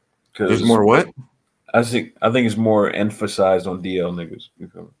 There's more what? I think it's more emphasized on DL niggas. You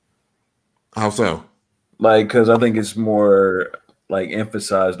feel me? How so? Like, because I think it's more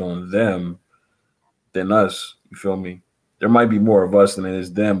emphasized on them than us. You feel me? There might be more of us than it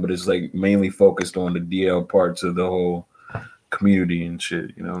is them, but it's mainly focused on the DL parts of the whole community and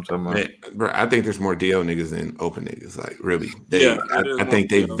shit. You know what I'm talking about? Bro, I think there's more DL niggas than open niggas. Like really, I think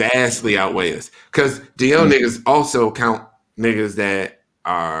they vastly outweigh us because DL niggas also count niggas that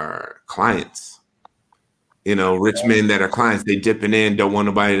are clients. Rich men that are clients. They dipping in, don't want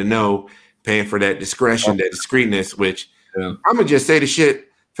nobody to know, paying for that discretion, that discreetness, which. Yeah. I'm gonna just say the shit,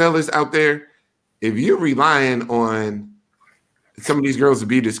 fellas out there. If you're relying on some of these girls to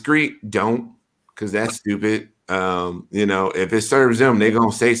be discreet, don't, because that's stupid. If it serves them, they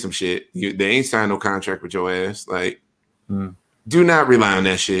gonna say some shit. They ain't signed no contract with your ass. Do not rely on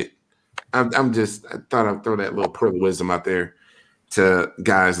that shit. I thought I'd throw that little pearl of wisdom out there to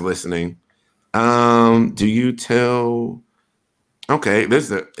guys listening. Do you tell? Okay, this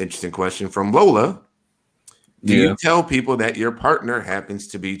is an interesting question from Lola. Do you tell people that your partner happens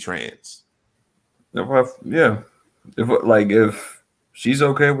to be trans? If she's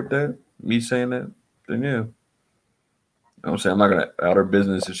okay with that, me saying that, then yeah. I'm saying I'm not gonna out her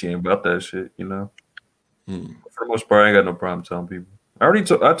business if she ain't about that shit, For the most part, I ain't got no problem telling people.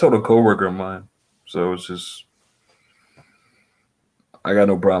 I told a coworker of mine, so it's just I got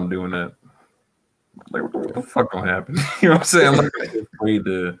no problem doing that. What the fuck gonna happen? You know what I'm saying? I'm not afraid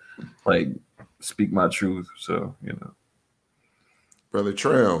to speak my truth, so Brother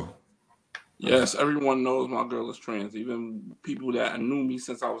Trail. Yes, everyone knows my girl is trans. Even people that knew me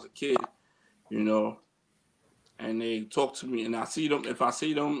since I was a kid, and they talk to me, and I see them. If I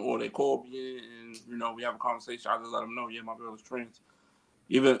see them or they call me and we have a conversation, I just let them know, my girl is trans.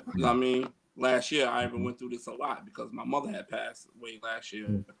 Even last year I even went through this a lot because my mother had passed away last year,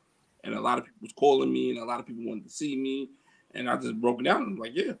 and a lot of people was calling me, and a lot of people wanted to see me. And I just broke it down. I'm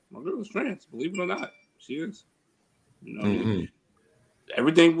like, yeah, my girl is trans. Believe it or not, she is.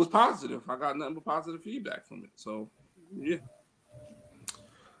 Everything was positive. I got nothing but positive feedback from it. So, yeah.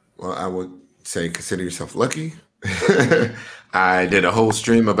 Well, I would say consider yourself lucky. I did a whole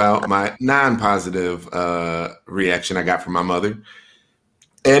stream about my non-positive reaction I got from my mother.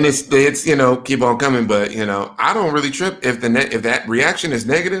 And it's keep on coming. But, I don't really trip if that reaction is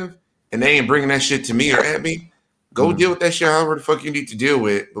negative and they ain't bringing that shit to me or at me. Go deal with that shit however the fuck you need to deal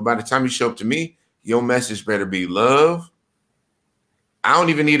with. But by the time you show up to me, your message better be love. I don't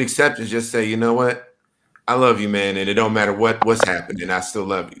even need acceptance. Just say, you know what? I love you, man. And it don't matter what's happening. I still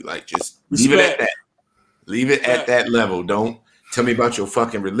love you. Just leave it at that. Leave it at that level. Don't tell me about your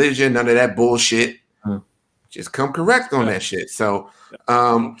fucking religion. None of that bullshit. Just come correct on that shit. So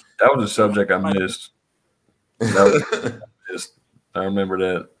that was a subject I missed. I remember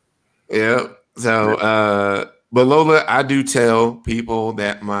that. Yeah. So but Lola, I do tell people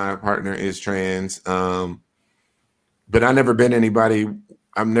that my partner is trans. But I've never been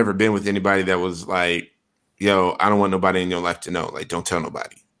with anybody that was like, yo, I don't want nobody in your life to know. Don't tell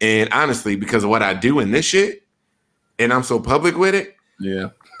nobody. And honestly, because of what I do in this shit, and I'm so public with it,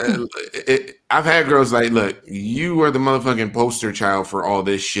 I've had girls like, look, you are the motherfucking poster child for all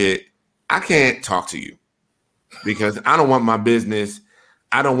this shit. I can't talk to you because I don't want my business,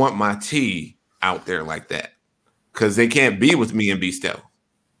 I don't want my tea out there like that because they can't be with me and be stealth.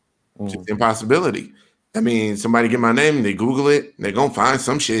 It's just impossibility. I mean, somebody get my name, they Google it, they're going to find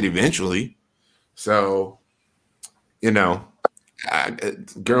some shit eventually. So, you know,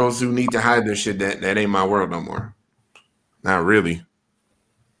 girls who need to hide their shit, that ain't my world no more. Not really.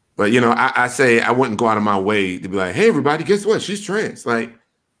 But, you know, I say I wouldn't go out of my way to be like, hey, everybody, guess what? She's trans. Like,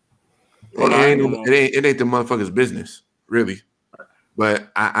 it ain't the motherfucker's business, really.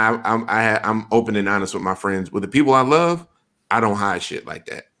 But I'm open and honest with my friends. With the people I love, I don't hide shit like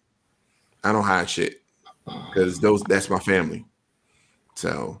that. I don't hide shit because that's my family.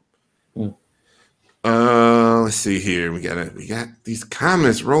 So, let's see here. We got these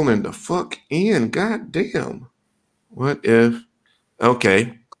comments rolling the fuck in. God damn. What if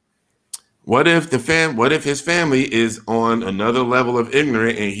his family is on another level of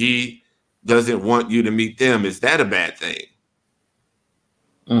ignorant and he doesn't want you to meet them? Is that a bad thing?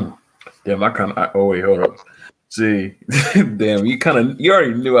 Damn, oh wait, hold up. See, damn, you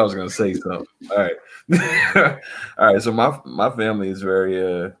already knew I was gonna say something. All right. All right. So my family is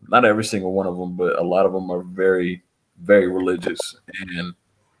very not every single one of them, but a lot of them are very, very religious. And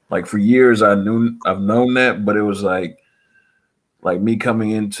like for years I've known that, but it was like me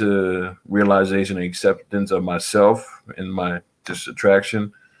coming into realization and acceptance of myself and my just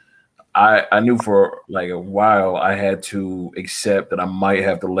attraction. I knew for like a while I had to accept that I might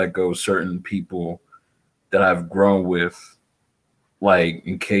have to let go of certain people that I've grown with, like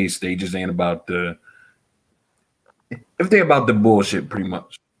in case they just ain't about the bullshit, pretty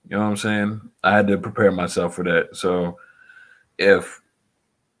much. You know what I'm saying? I had to prepare myself for that. So if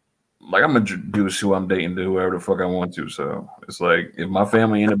like I'm gonna introduce who I'm dating to whoever the fuck I want to. So it's like if my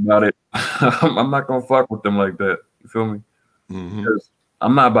family ain't about it, I'm not gonna fuck with them like that. You feel me? Because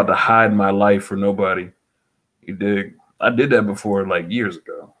I'm not about to hide my life for nobody. You dig? I did that before, like years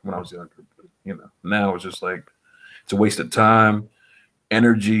ago when I was younger. But, you know, now it's just like it's a waste of time,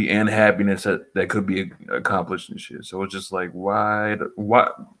 energy, and happiness that could be accomplished and shit. So it's just like, why?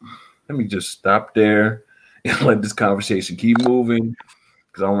 Let me just stop there and let this conversation keep moving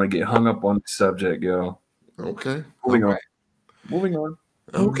because I don't want to get hung up on the subject, yo. Okay. Moving on.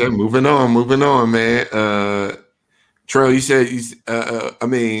 Okay, moving on, man. Trell, you said I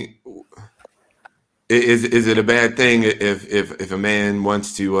mean, is it a bad thing if a man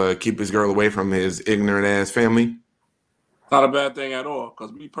wants to keep his girl away from his ignorant ass family? It's not a bad thing at all.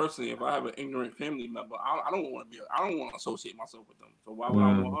 Because me personally, if I have an ignorant family member, I don't want to associate myself with them. So why would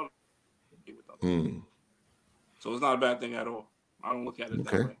I want her to be with them? So it's not a bad thing at all. I don't look at it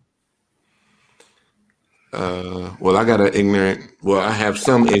that way. Well, I have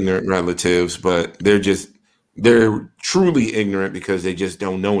some ignorant relatives, but they're truly ignorant because they just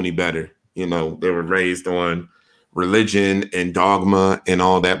don't know any better. You know, they were raised on religion and dogma and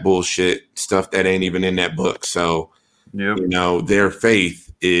all that bullshit stuff that ain't even in that book. So, you know, their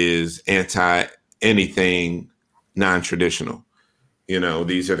faith is anti anything non-traditional. You know,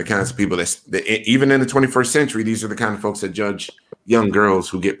 these are the kinds of people that even in the 21st century, these are the kind of folks that judge young girls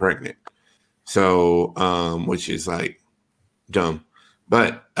who get pregnant. So, which is like dumb,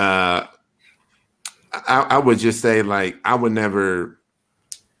 but I would just say like I would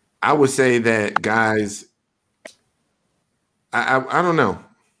say that guys, I don't know.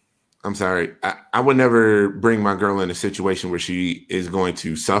 I'm sorry. I would never bring my girl in a situation where she is going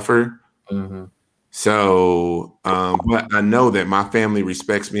to suffer. So, but I know that my family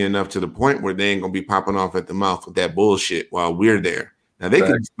respects me enough to the point where they ain't gonna be popping off at the mouth with that bullshit while we're there. Now they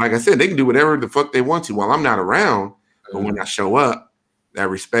can, like I said, they can do whatever the fuck they want to while I'm not around. But when I show up, that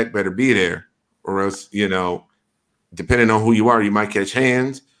respect better be there, or else, you know, depending on who you are, you might catch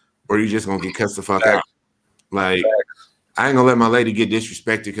hands, or you just gonna get cussed the fuck out. Like I ain't gonna let my lady get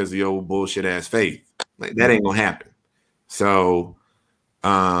disrespected because of the old bullshit ass faith. Like that ain't gonna happen. So,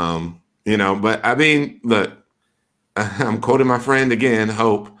 you know, but I mean, look, I'm quoting my friend again,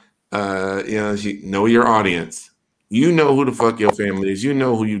 Hope. You know, know your audience. You know who the fuck your family is. You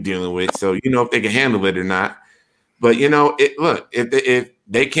know who you're dealing with. So you know if they can handle it or not. But you know, look, if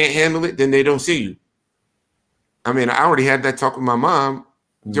they can't handle it, then they don't see you. I mean, I already had that talk with my mom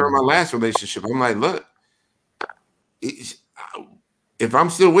during my last relationship. I'm like, look, if I'm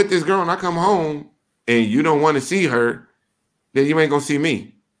still with this girl and I come home and you don't want to see her, then you ain't gonna see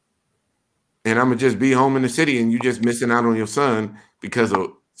me. And I'm gonna just be home in the city and you just missing out on your son because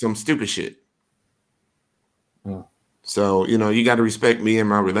of some stupid shit. So, you got to respect me and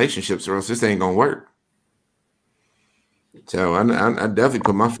my relationships, or else this ain't gonna work. So I definitely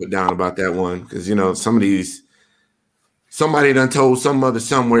put my foot down about that one because somebody done told some mother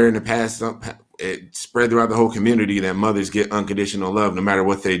somewhere in the past, it spread throughout the whole community that mothers get unconditional love no matter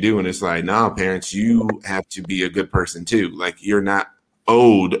what they do, and it's like, nah, parents, you have to be a good person too. Like, you're not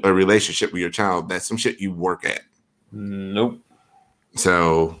owed a relationship with your child. That's some shit you work at. Nope.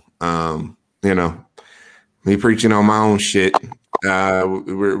 So, me preaching on my own shit.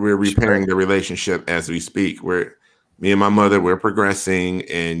 We're repairing the relationship as we speak. Me and my mother, we're progressing,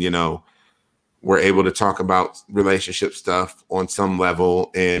 and we're able to talk about relationship stuff on some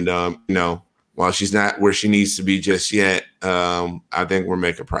level. And while she's not where she needs to be just yet, I think we're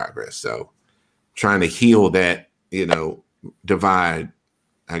making progress. So, trying to heal that divide,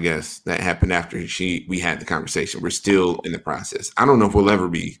 I guess, that happened after we had the conversation. We're still in the process. I don't know if we'll ever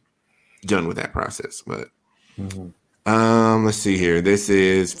be done with that process, but let's see here. This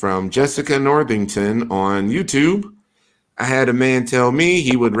is from Jessica Northington on YouTube. I had a man tell me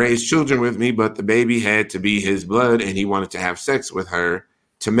he would raise children with me, but the baby had to be his blood and he wanted to have sex with her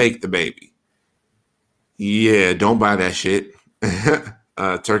to make the baby. Yeah, don't buy that shit.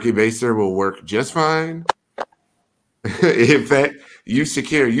 Turkey baster will work just fine. In fact, you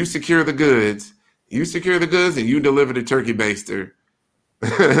secure the goods. You secure the goods and you deliver the turkey baster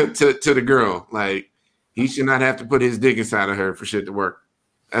to the girl. Like, he should not have to put his dick inside of her for shit to work.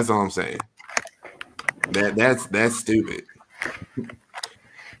 That's all I'm saying. That's stupid.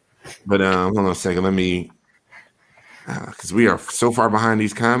 But hold on a second. Let me, because we are so far behind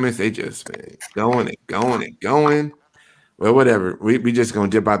these comments. They just been going and going and going. Well, whatever. We just gonna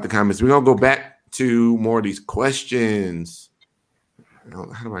dip out the comments. We're gonna go back to more of these questions. How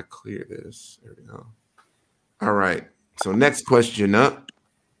do I clear this? There we go. All right. So next question up.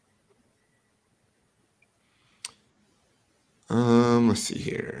 Let's see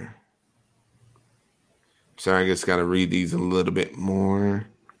here. Sorry, I just got to read these a little bit more.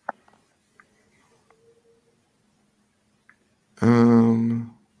 All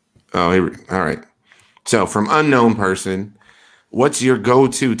right. So from unknown person, what's your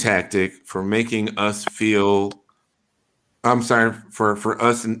go-to tactic for making us feel? I'm sorry, for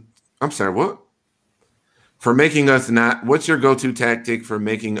us. I'm sorry, what? For making us not. What's your go-to tactic for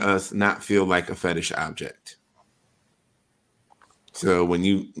making us not feel like a fetish object? So when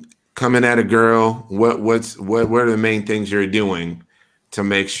you coming at a girl, what are the main things you're doing to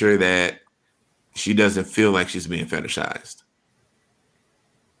make sure that she doesn't feel like she's being fetishized?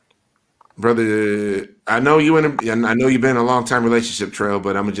 Brother, I know you've been in a long-time relationship, Trail,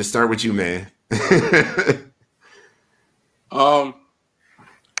 but I'm gonna just start with you, man.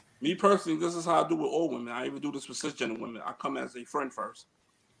 Me personally, this is how I do with all women. I even do this with cisgender women. I come as a friend first.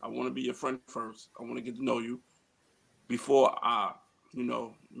 I want to be your friend first. I want to get to know you before I,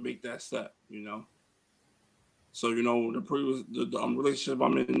 make that step. So the previous relationship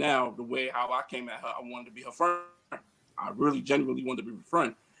I'm in now, the way how I came at her, I wanted to be her friend. I really genuinely wanted to be her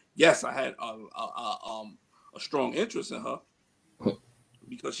friend. Yes, I had a strong interest in her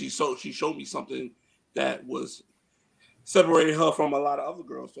because she showed me something that was separated her from a lot of other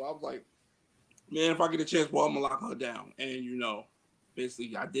girls. So I was like, man, if I get a chance, well, I'm gonna lock her down. And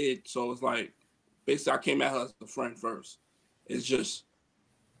basically I did. So it's like, basically I came at her as a friend first. It's just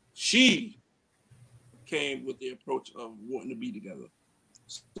she came with the approach of wanting to be together.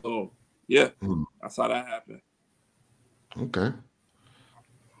 So yeah, that's how that happened. Okay.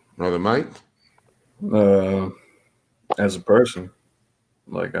 Brother Mike? As a person,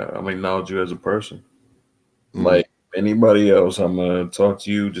 like I'm acknowledge you as a person. Like anybody else, I'm gonna talk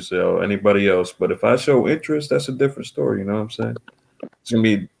to you just anybody else. But if I show interest, that's a different story. You know what I'm saying? It's gonna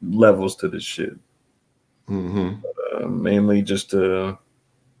be levels to this shit. But, mainly just to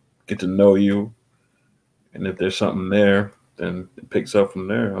get to know you, and if there's something there, then it picks up from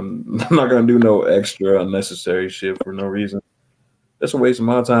there. I'm not gonna do no extra unnecessary shit for no reason. That's a waste of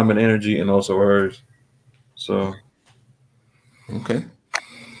my time and energy, and also hers. So, okay,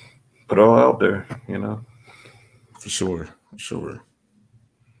 put it all out there, For sure.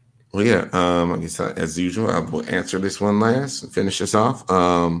 Well, yeah. I guess as usual, I will answer this one last and finish this off.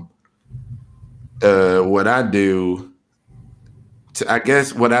 What I do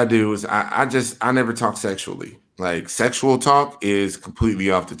is I never talk sexually. Like, sexual talk is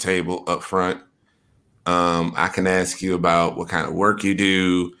completely off the table up front. I can ask you about what kind of work you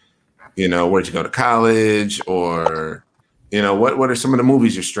do, where'd you go to college, or, what are some of the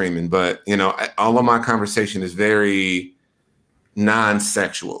movies you're streaming? But, all of my conversation is very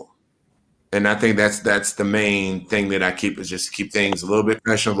non-sexual. And I think that's the main thing that I keep, is just keep things a little bit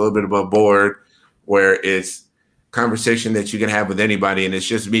professional, a little bit above board, where it's, conversation that you can have with anybody, and it's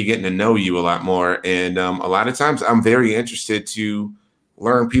just me getting to know you a lot more. And a lot of times I'm very interested to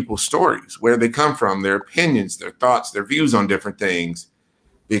learn people's stories, where they come from, their opinions, their thoughts, their views on different things.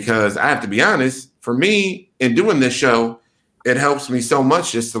 Because I have to be honest, for me, in doing this show, it helps me so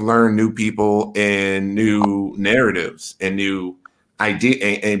much just to learn new people and new narratives and new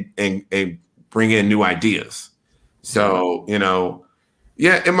idea and bring in new ideas. So,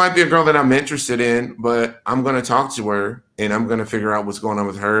 yeah, it might be a girl that I'm interested in, but I'm going to talk to her and I'm going to figure out what's going on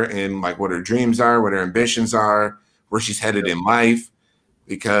with her and like what her dreams are, what her ambitions are, where she's headed in life.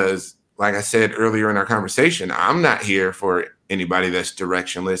 Because like I said earlier in our conversation, I'm not here for anybody that's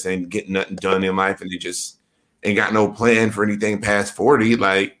directionless and getting nothing done in life and they just ain't got no plan for anything past 40.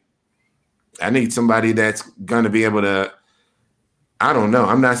 Like, I need somebody that's going to be able to, I don't know.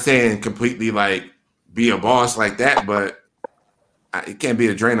 I'm not saying completely like be a boss like that, but it can't be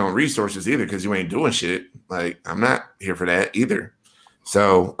a drain on resources either because you ain't doing shit. Like, I'm not here for that either.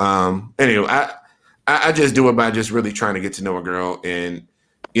 So anyway, I just do it by just really trying to get to know a girl. And,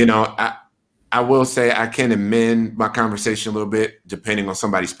 I will say I can amend my conversation a little bit depending on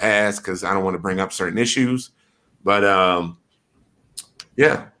somebody's past because I don't want to bring up certain issues. But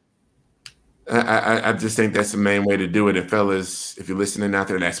yeah, I just think that's the main way to do it. And fellas, if you're listening out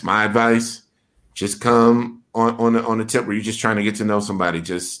there, that's my advice. Just come on a tip where you're just trying to get to know somebody.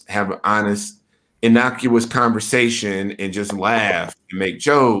 Just have an honest, innocuous conversation and just laugh and make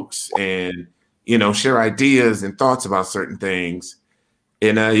jokes and, share ideas and thoughts about certain things.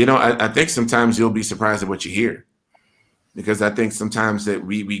 And, I think sometimes you'll be surprised at what you hear because I think sometimes that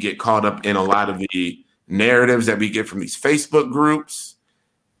we get caught up in a lot of the narratives that we get from these Facebook groups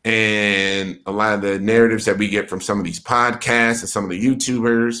and a lot of the narratives that we get from some of these podcasts and some of the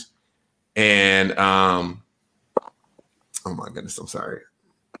YouTubers. And, oh my goodness, I'm sorry.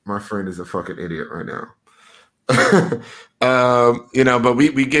 My friend is a fucking idiot right now. But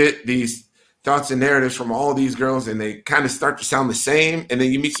we get these thoughts and narratives from all these girls and they kind of start to sound the same. And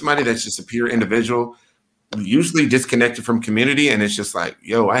then you meet somebody that's just a pure individual, usually disconnected from community. And it's just like,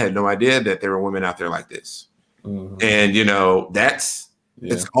 yo, I had no idea that there were women out there like this. Mm-hmm. And,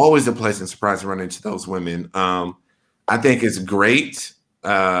 it's always a pleasant surprise to run into those women. I think it's great.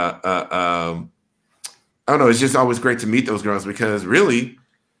 I don't know. It's just always great to meet those girls because really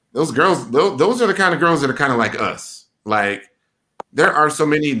those girls, those are the kind of girls that are kind of like us. Like there are so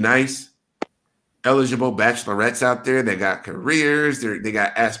many nice, eligible bachelorettes out there. They got careers. They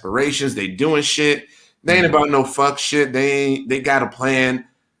got aspirations. They doing shit. They ain't about no fuck shit. They got a plan.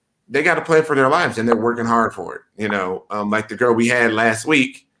 They got a plan for their lives and they're working hard for it. Like the girl we had last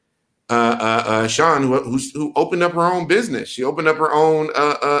week, Sean, who opened up her own business. She opened up her own,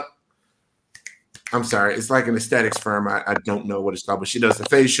 I'm sorry, it's like an aesthetics firm. I don't know what it's called, but she does the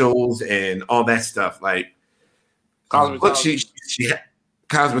facials and all that stuff. Like, look, she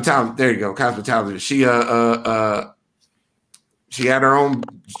cosmetology. There you go, cosmetology. She had her own.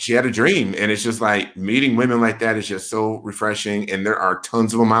 She had a dream, and it's just like meeting women like that is just so refreshing. And there are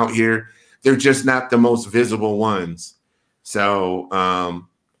tons of them out here. They're just not the most visible ones. So,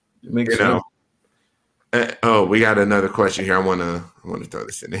 it makes sense. We got another question here. I want to throw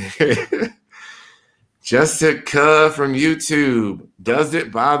this in there. Jessica from YouTube. Does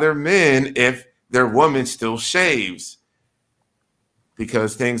it bother men if their woman still shaves?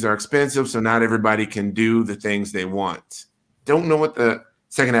 Because things are expensive, so not everybody can do the things they want. Don't know what the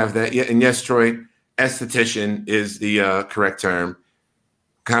second half of that. Yeah, and yes, Troy, esthetician is the correct term.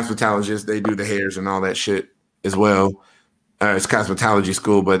 Cosmetologist, they do the hairs and all that shit as well. It's cosmetology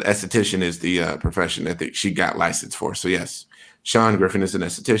school, but esthetician is the profession that she got licensed for. So yes, Sean Griffin is an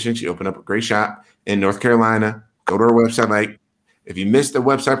esthetician. She opened up a great shop in North Carolina. Go to her website. Like, if you missed the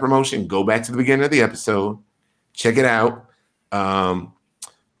website promotion, go back to the beginning of the episode. Check it out.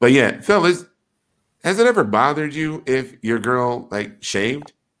 But yeah, fellas, has it ever bothered you if your girl like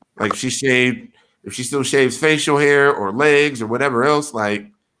shaved? Like if she still shaves facial hair or legs or whatever else, like,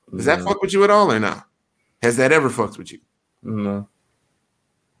 does that fuck with you at all or not? Has that ever fucked with you? No.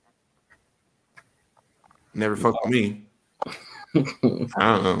 Never fucked with me.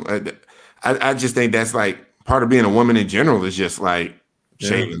 I don't know. I just think that's like part of being a woman in general is just like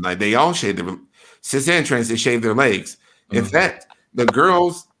shaving. Like they all shave their cis and trans, they shave their legs. In fact, the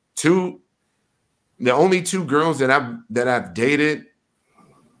only two girls that I've dated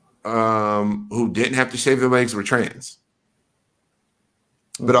who didn't have to shave their legs were trans.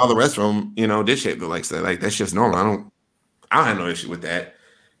 But all the rest of them, did shave their legs. So, like, that's just normal. I don't have no issue with that.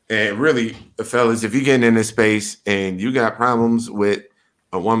 And really, fellas, if you're getting in this space and you got problems with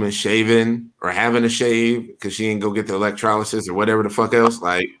a woman shaving or having a shave because she ain't go get the electrolysis or whatever the fuck else,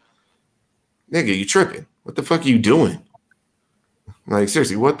 like, nigga, you tripping. What the fuck are you doing? Like,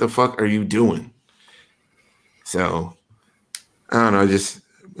 seriously, what the fuck are you doing? So, I don't know. Just,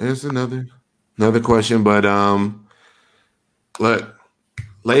 there's another question. But, look,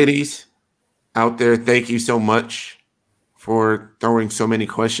 ladies out there, thank you so much for throwing so many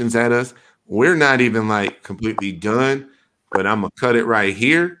questions at us. We're not even like completely done, but I'm going to cut it right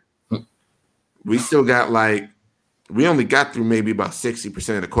here. We still got we only got through maybe about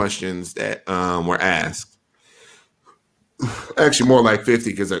 60% of the questions that were asked. Actually, more like 50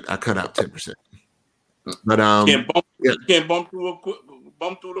 because I cut out 10%. But can't bump through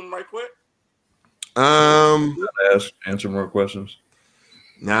them right quick. Answer more questions.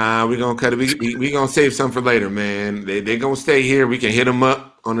 Nah, we're gonna cut it. We gonna save some for later, man. They're gonna stay here. We can hit them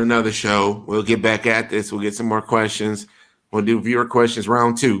up on another show. We'll get back at this. We'll get some more questions. We'll do viewer questions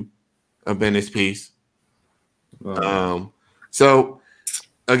round 2 of Bennett's piece. So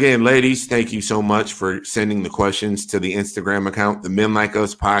again, ladies, thank you so much for sending the questions to the Instagram account, the Men Like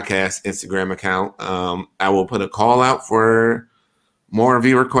Us Podcast Instagram account. I will put a call out for more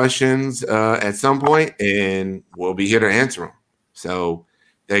viewer questions at some point, and we'll be here to answer them. So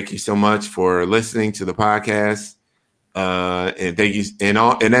thank you so much for listening to the podcast. And thank you, and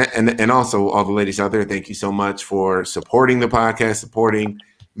also all the ladies out there, thank you so much for supporting the podcast, supporting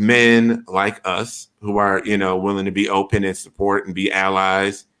men like us who are, willing to be open and support and be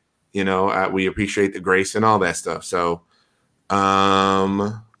allies. We appreciate the grace and all that stuff. So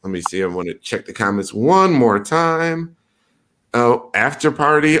let me see. I want to check the comments one more time. Oh, after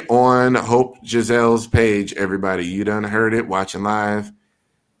party on Hope Giselle's page, everybody. You done heard it, watching live.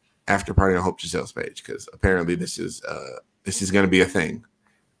 After party on Hope Giselle's page, because apparently this is going to be a thing.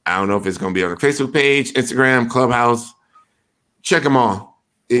 I don't know if it's going to be on her Facebook page, Instagram, Clubhouse. Check them all.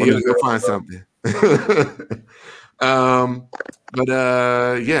 You'll find something. Yeah,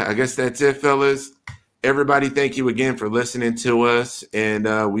 I guess that's it, fellas. Everybody, thank you again for listening to us,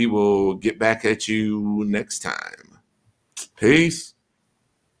 and we will get back at you next time. Peace.